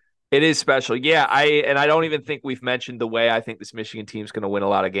 Albert. It is special. Yeah, I don't even think we've mentioned the way I think this Michigan team's going to win a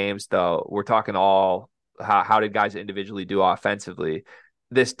lot of games, though. We're talking all how did guys individually do offensively.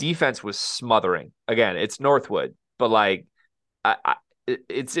 This defense was smothering. Again, it's Northwood, but like I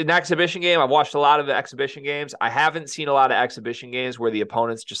it's an exhibition game. I've watched a lot of the exhibition games. I haven't seen a lot of exhibition games where the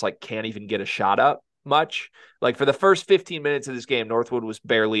opponents just like can't even get a shot up much. Like for the first 15 minutes of this game, Northwood was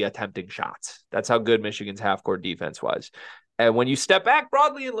barely attempting shots. That's how good Michigan's half-court defense was. And when you step back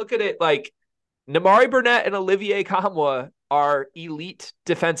broadly and look at it, like Nimari Burnett and Olivier Kamwa are elite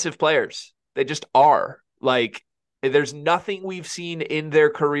defensive players. They just are. Like there's nothing we've seen in their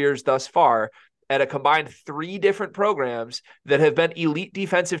careers thus far at a combined 3 different programs that have been elite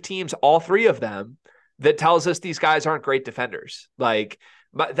defensive teams, all 3 of them, that tells us these guys aren't great defenders. Like,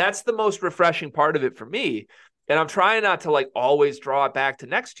 but that's the most refreshing part of it for me. And I'm trying not to like always draw it back to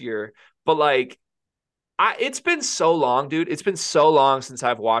next year, but like it's been so long, dude. It's been so long since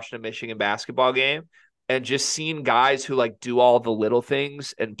I've watched a Michigan basketball game and just seen guys who like do all the little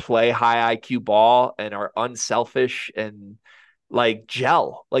things and play high IQ ball and are unselfish and like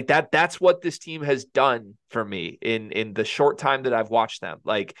gel. Like that's what this team has done for me in the short time that I've watched them.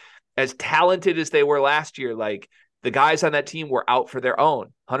 Like as talented as they were last year, like the guys on that team were out for their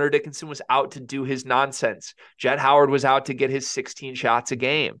own. Hunter Dickinson was out to do his nonsense. Jett Howard was out to get his 16 shots a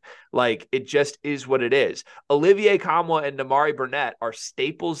game. Like it just is what it is. Olivier Kamwa and Nimari Burnett are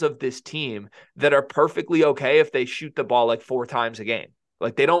staples of this team that are perfectly okay if they shoot the ball like 4 times a game.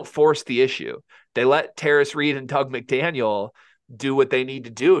 Like they don't force the issue. They let Terrace Reed and Doug McDaniel do what they need to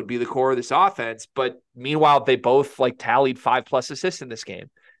do and be the core of this offense. But meanwhile, they both like tallied 5+ assists in this game.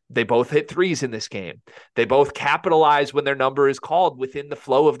 They both hit threes in this game. They both capitalize when their number is called within the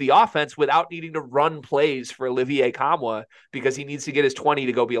flow of the offense without needing to run plays for Olivier Kamwa because he needs to get his 20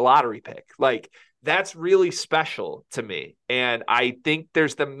 to go be a lottery pick. Like that's really special to me. And I think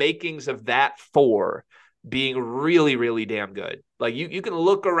there's the makings of that 4 being really, really damn good. Like you can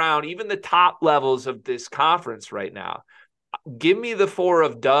look around even the top levels of this conference right now. Give me the 4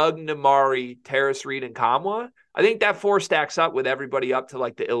 of Doug, Nimari, Terrace Reed, and Kamwa. I think that 4 stacks up with everybody up to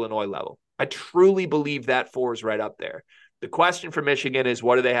like the Illinois level. I truly believe that 4 is right up there. The question for Michigan is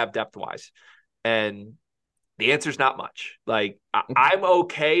what do they have depth-wise? And the answer is not much. Like I'm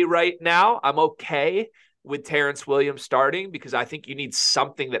okay right now. I'm okay with Terrence Williams starting because I think you need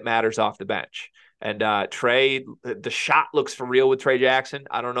something that matters off the bench. And Trey, the shot looks for real with Trey Jackson.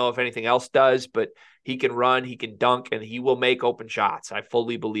 I don't know if anything else does, but he can run, he can dunk, and he will make open shots. I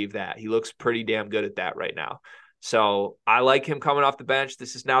fully believe that. He looks pretty damn good at that right now. So I like him coming off the bench.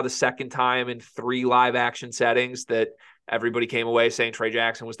 This is now the second time in 3 live action settings that everybody came away saying Trey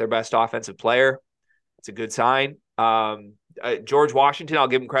Jackson was their best offensive player. It's a good sign. George Washington, I'll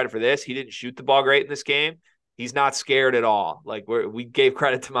give him credit for this. He didn't shoot the ball great in this game. He's not scared at all. Like we gave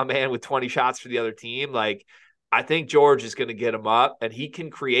credit to my man with 20 shots for the other team. Like I think George is going to get him up and he can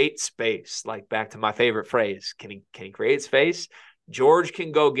create space. Like back to my favorite phrase. Can he create space? George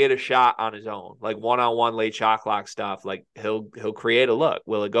can go get a shot on his own, like one-on-one late shot clock stuff. Like he'll create a look.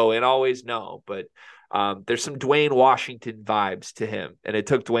 Will it go in always? No, but there's some Dwayne Washington vibes to him. And it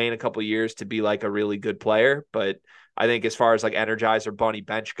took Dwayne a couple of years to be like a really good player. But I think as far as like Energizer Bunny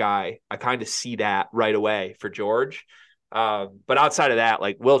bench guy, I kind of see that right away for George. But outside of that,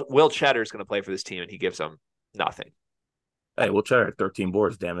 like Will Cheddar is going to play for this team and he gives them nothing. Hey, Will Cheddar at 13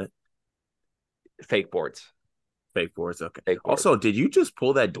 boards, damn it. Fake boards. Fake boards, okay. Fake boards. Also, did you just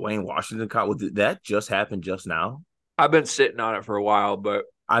pull that Dwayne Washington comp? Did that just happen just now? I've been sitting on it for a while, but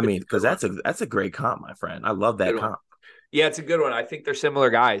I mean, because that's a great comp, my friend. I love that comp. Yeah, it's a good one. I think they're similar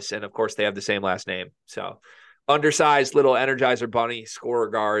guys, and of course, they have the same last name. So, undersized little Energizer Bunny scorer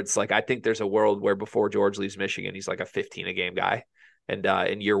guards. Like, I think there's a world where before George leaves Michigan, he's like a 15 a game guy, and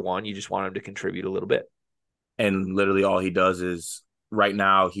in year 1, you just want him to contribute a little bit. And literally, all he does is right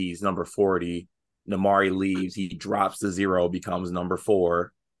now he's number 40. Namari leaves, he drops to 0, becomes number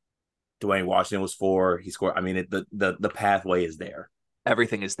 4. Dwayne Washington was 4. He scored. I mean, the pathway is there.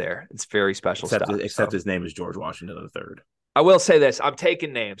 Everything is there. It's very special Except stuff. except his name is George Washington III. I will say this. I'm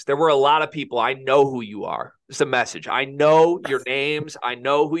taking names. There were a lot of people. I know who you are. It's a message. I know your names. I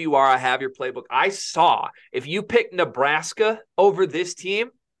know who you are. I have your playbook. I saw if you pick Nebraska over this team,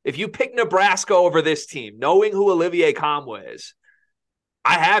 knowing who Olivier Comwa is,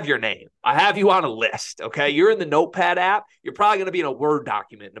 I have your name. I have you on a list. Okay. You're in the Notepad app. You're probably going to be in a Word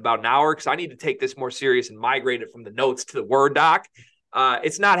document in about an hour because I need to take this more serious and migrate it from the notes to the Word doc.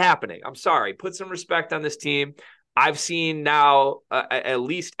 It's not happening. I'm sorry. Put some respect on this team. I've seen now at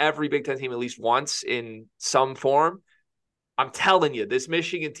least every Big Ten team at least once in some form. I'm telling you, this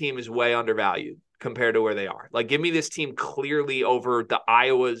Michigan team is way undervalued compared to where they are. Like, give me this team clearly over the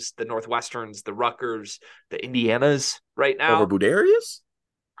Iowas, the Northwesterns, the Rutgers, the Indianas right now. Over Budarius?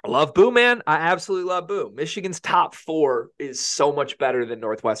 I love Boo, man. I absolutely love Boo. Michigan's top 4 is so much better than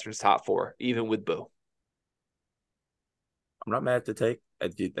Northwestern's top 4, even with Boo. I'm not mad at the take.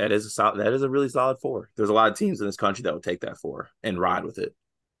 That is a really solid 4. There's a lot of teams in this country that would take that 4 and ride with it.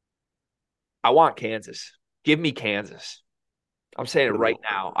 I want Kansas. Give me Kansas. I'm saying it right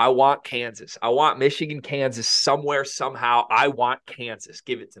now. I want Kansas. I want Michigan, Kansas somewhere, somehow. I want Kansas.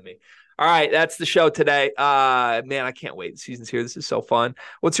 Give it to me. All right, that's the show today. Man, I can't wait. The season's here. This is so fun.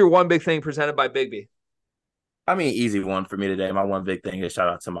 What's your one big thing presented by Bigby? I mean, easy one for me today. My one big thing is shout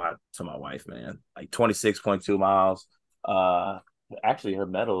out to my wife, man. Like 26.2 miles. Actually, her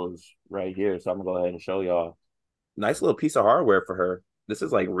medal is right here, so I'm gonna go ahead and show y'all. Nice little piece of hardware for her. This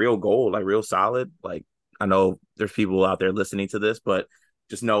is like real gold, like real solid. Like, I know there's people out there listening to this, but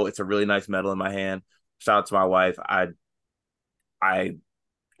just know it's a really nice medal in my hand. Shout out to my wife. I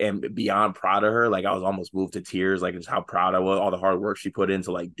am beyond proud of her. Like, I was almost moved to tears, like just how proud I was, all the hard work she put in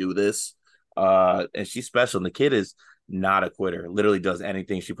to like do this. And she's special. And the kid is not a quitter, literally does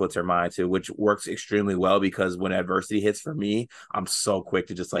anything she puts her mind to, which works extremely well because when adversity hits for me, I'm so quick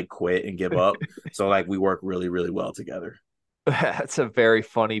to just like quit and give up. So like we work really, really well together. That's a very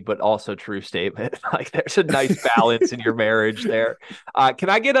funny but also true statement. Like, there's a nice balance in your marriage there.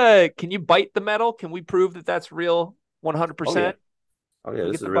 Can you bite the metal? Can we prove that that's real 100%? Oh yeah,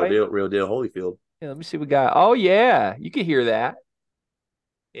 this is real deal Holyfield. Yeah, let me see what we got. Oh yeah, you can hear that.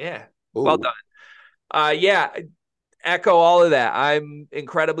 Yeah. Ooh. Well done. Yeah, echo all of that. I'm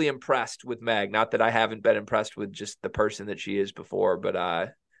incredibly impressed with Meg. Not that I haven't been impressed with just the person that she is before,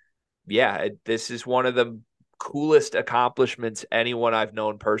 but yeah, this is one of the coolest accomplishments anyone I've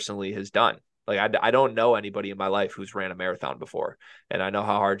known personally has done. Like, I don't know anybody in my life who's ran a marathon before, and I know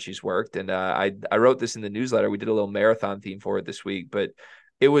how hard she's worked. And I wrote this in the newsletter. We did a little marathon theme for it this week, but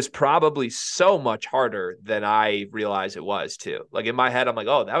it was probably so much harder than I realized it was too. Like, in my head, I'm like,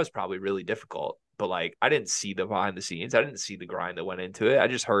 oh, that was probably really difficult. But like, I didn't see the behind the scenes. I didn't see the grind that went into it. I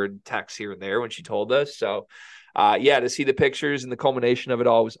just heard texts here and there when she told us. So yeah, to see the pictures and the culmination of it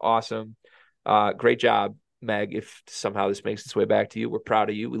all was awesome. Great job, Meg. If somehow this makes its way back to you, we're proud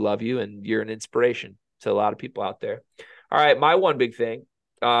of you. We love you, and you're an inspiration to a lot of people out there. All right, my one big thing.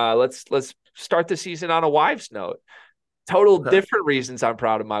 Let's start the season on a wives note. Total different reasons I'm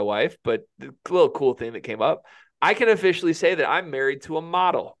proud of my wife, but the little cool thing that came up. I can officially say that I'm married to a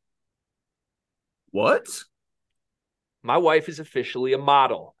model. What? My wife is officially a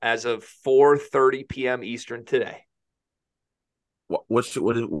model as of 4:30 p.m. Eastern today. What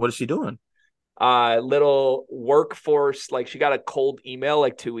is she doing? Little workforce, like she got a cold email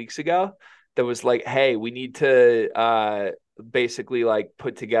like 2 weeks ago that was like, hey, we need to basically like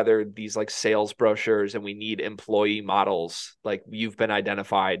put together these like sales brochures and we need employee models. Like, you've been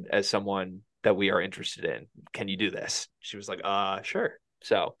identified as someone that we are interested in. Can you do this? She was like, sure.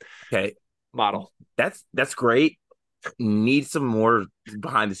 So okay, model. That's great. Need some more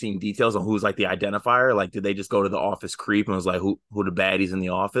behind the scene details on who's like the identifier. Like, did they just go to the office creep and was like, who the baddies in the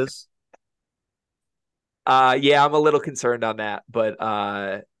office? Yeah, I'm a little concerned on that, but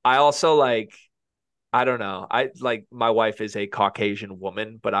I also like, I don't know. I like, my wife is a Caucasian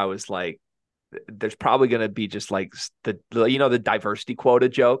woman, but I was like, there's probably going to be just like the diversity quota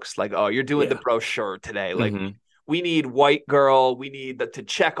jokes. Like, oh, you're doing the brochure today. Like, we need white girl. We need to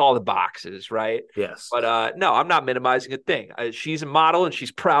check all the boxes. Right. Yes. But no, I'm not minimizing a thing. She's a model and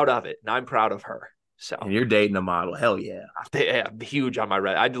she's proud of it. And I'm proud of her. So, and you're dating a model. Hell yeah. I'm huge on my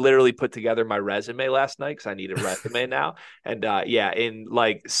resume. I literally put together my resume last night because I need a resume now. And yeah, in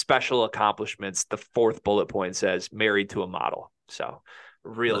like special accomplishments, the 4th bullet point says married to a model. So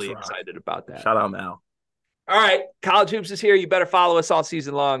really excited about that. Shout out Mal. All right, College Hoops is here. You better follow us all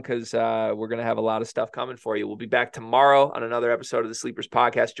season long because we're going to have a lot of stuff coming for you. We'll be back tomorrow on another episode of the Sleepers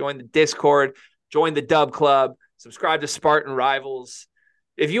Podcast. Join the Discord, join the Dub Club, subscribe to Spartan Rivals.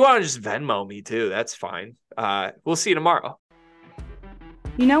 If you want to just Venmo me too, that's fine. We'll see you tomorrow.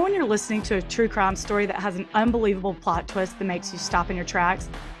 You know when you're listening to a true crime story that has an unbelievable plot twist that makes you stop in your tracks?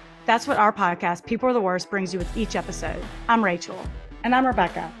 That's what our podcast, People Are the Worst, brings you with each episode. I'm Rachel. And I'm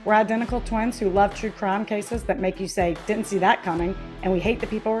Rebecca. We're identical twins who love true crime cases that make you say, didn't see that coming, and we hate the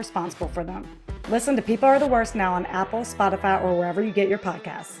people responsible for them. Listen to People Are the Worst now on Apple, Spotify, or wherever you get your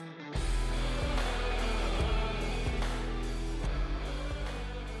podcasts.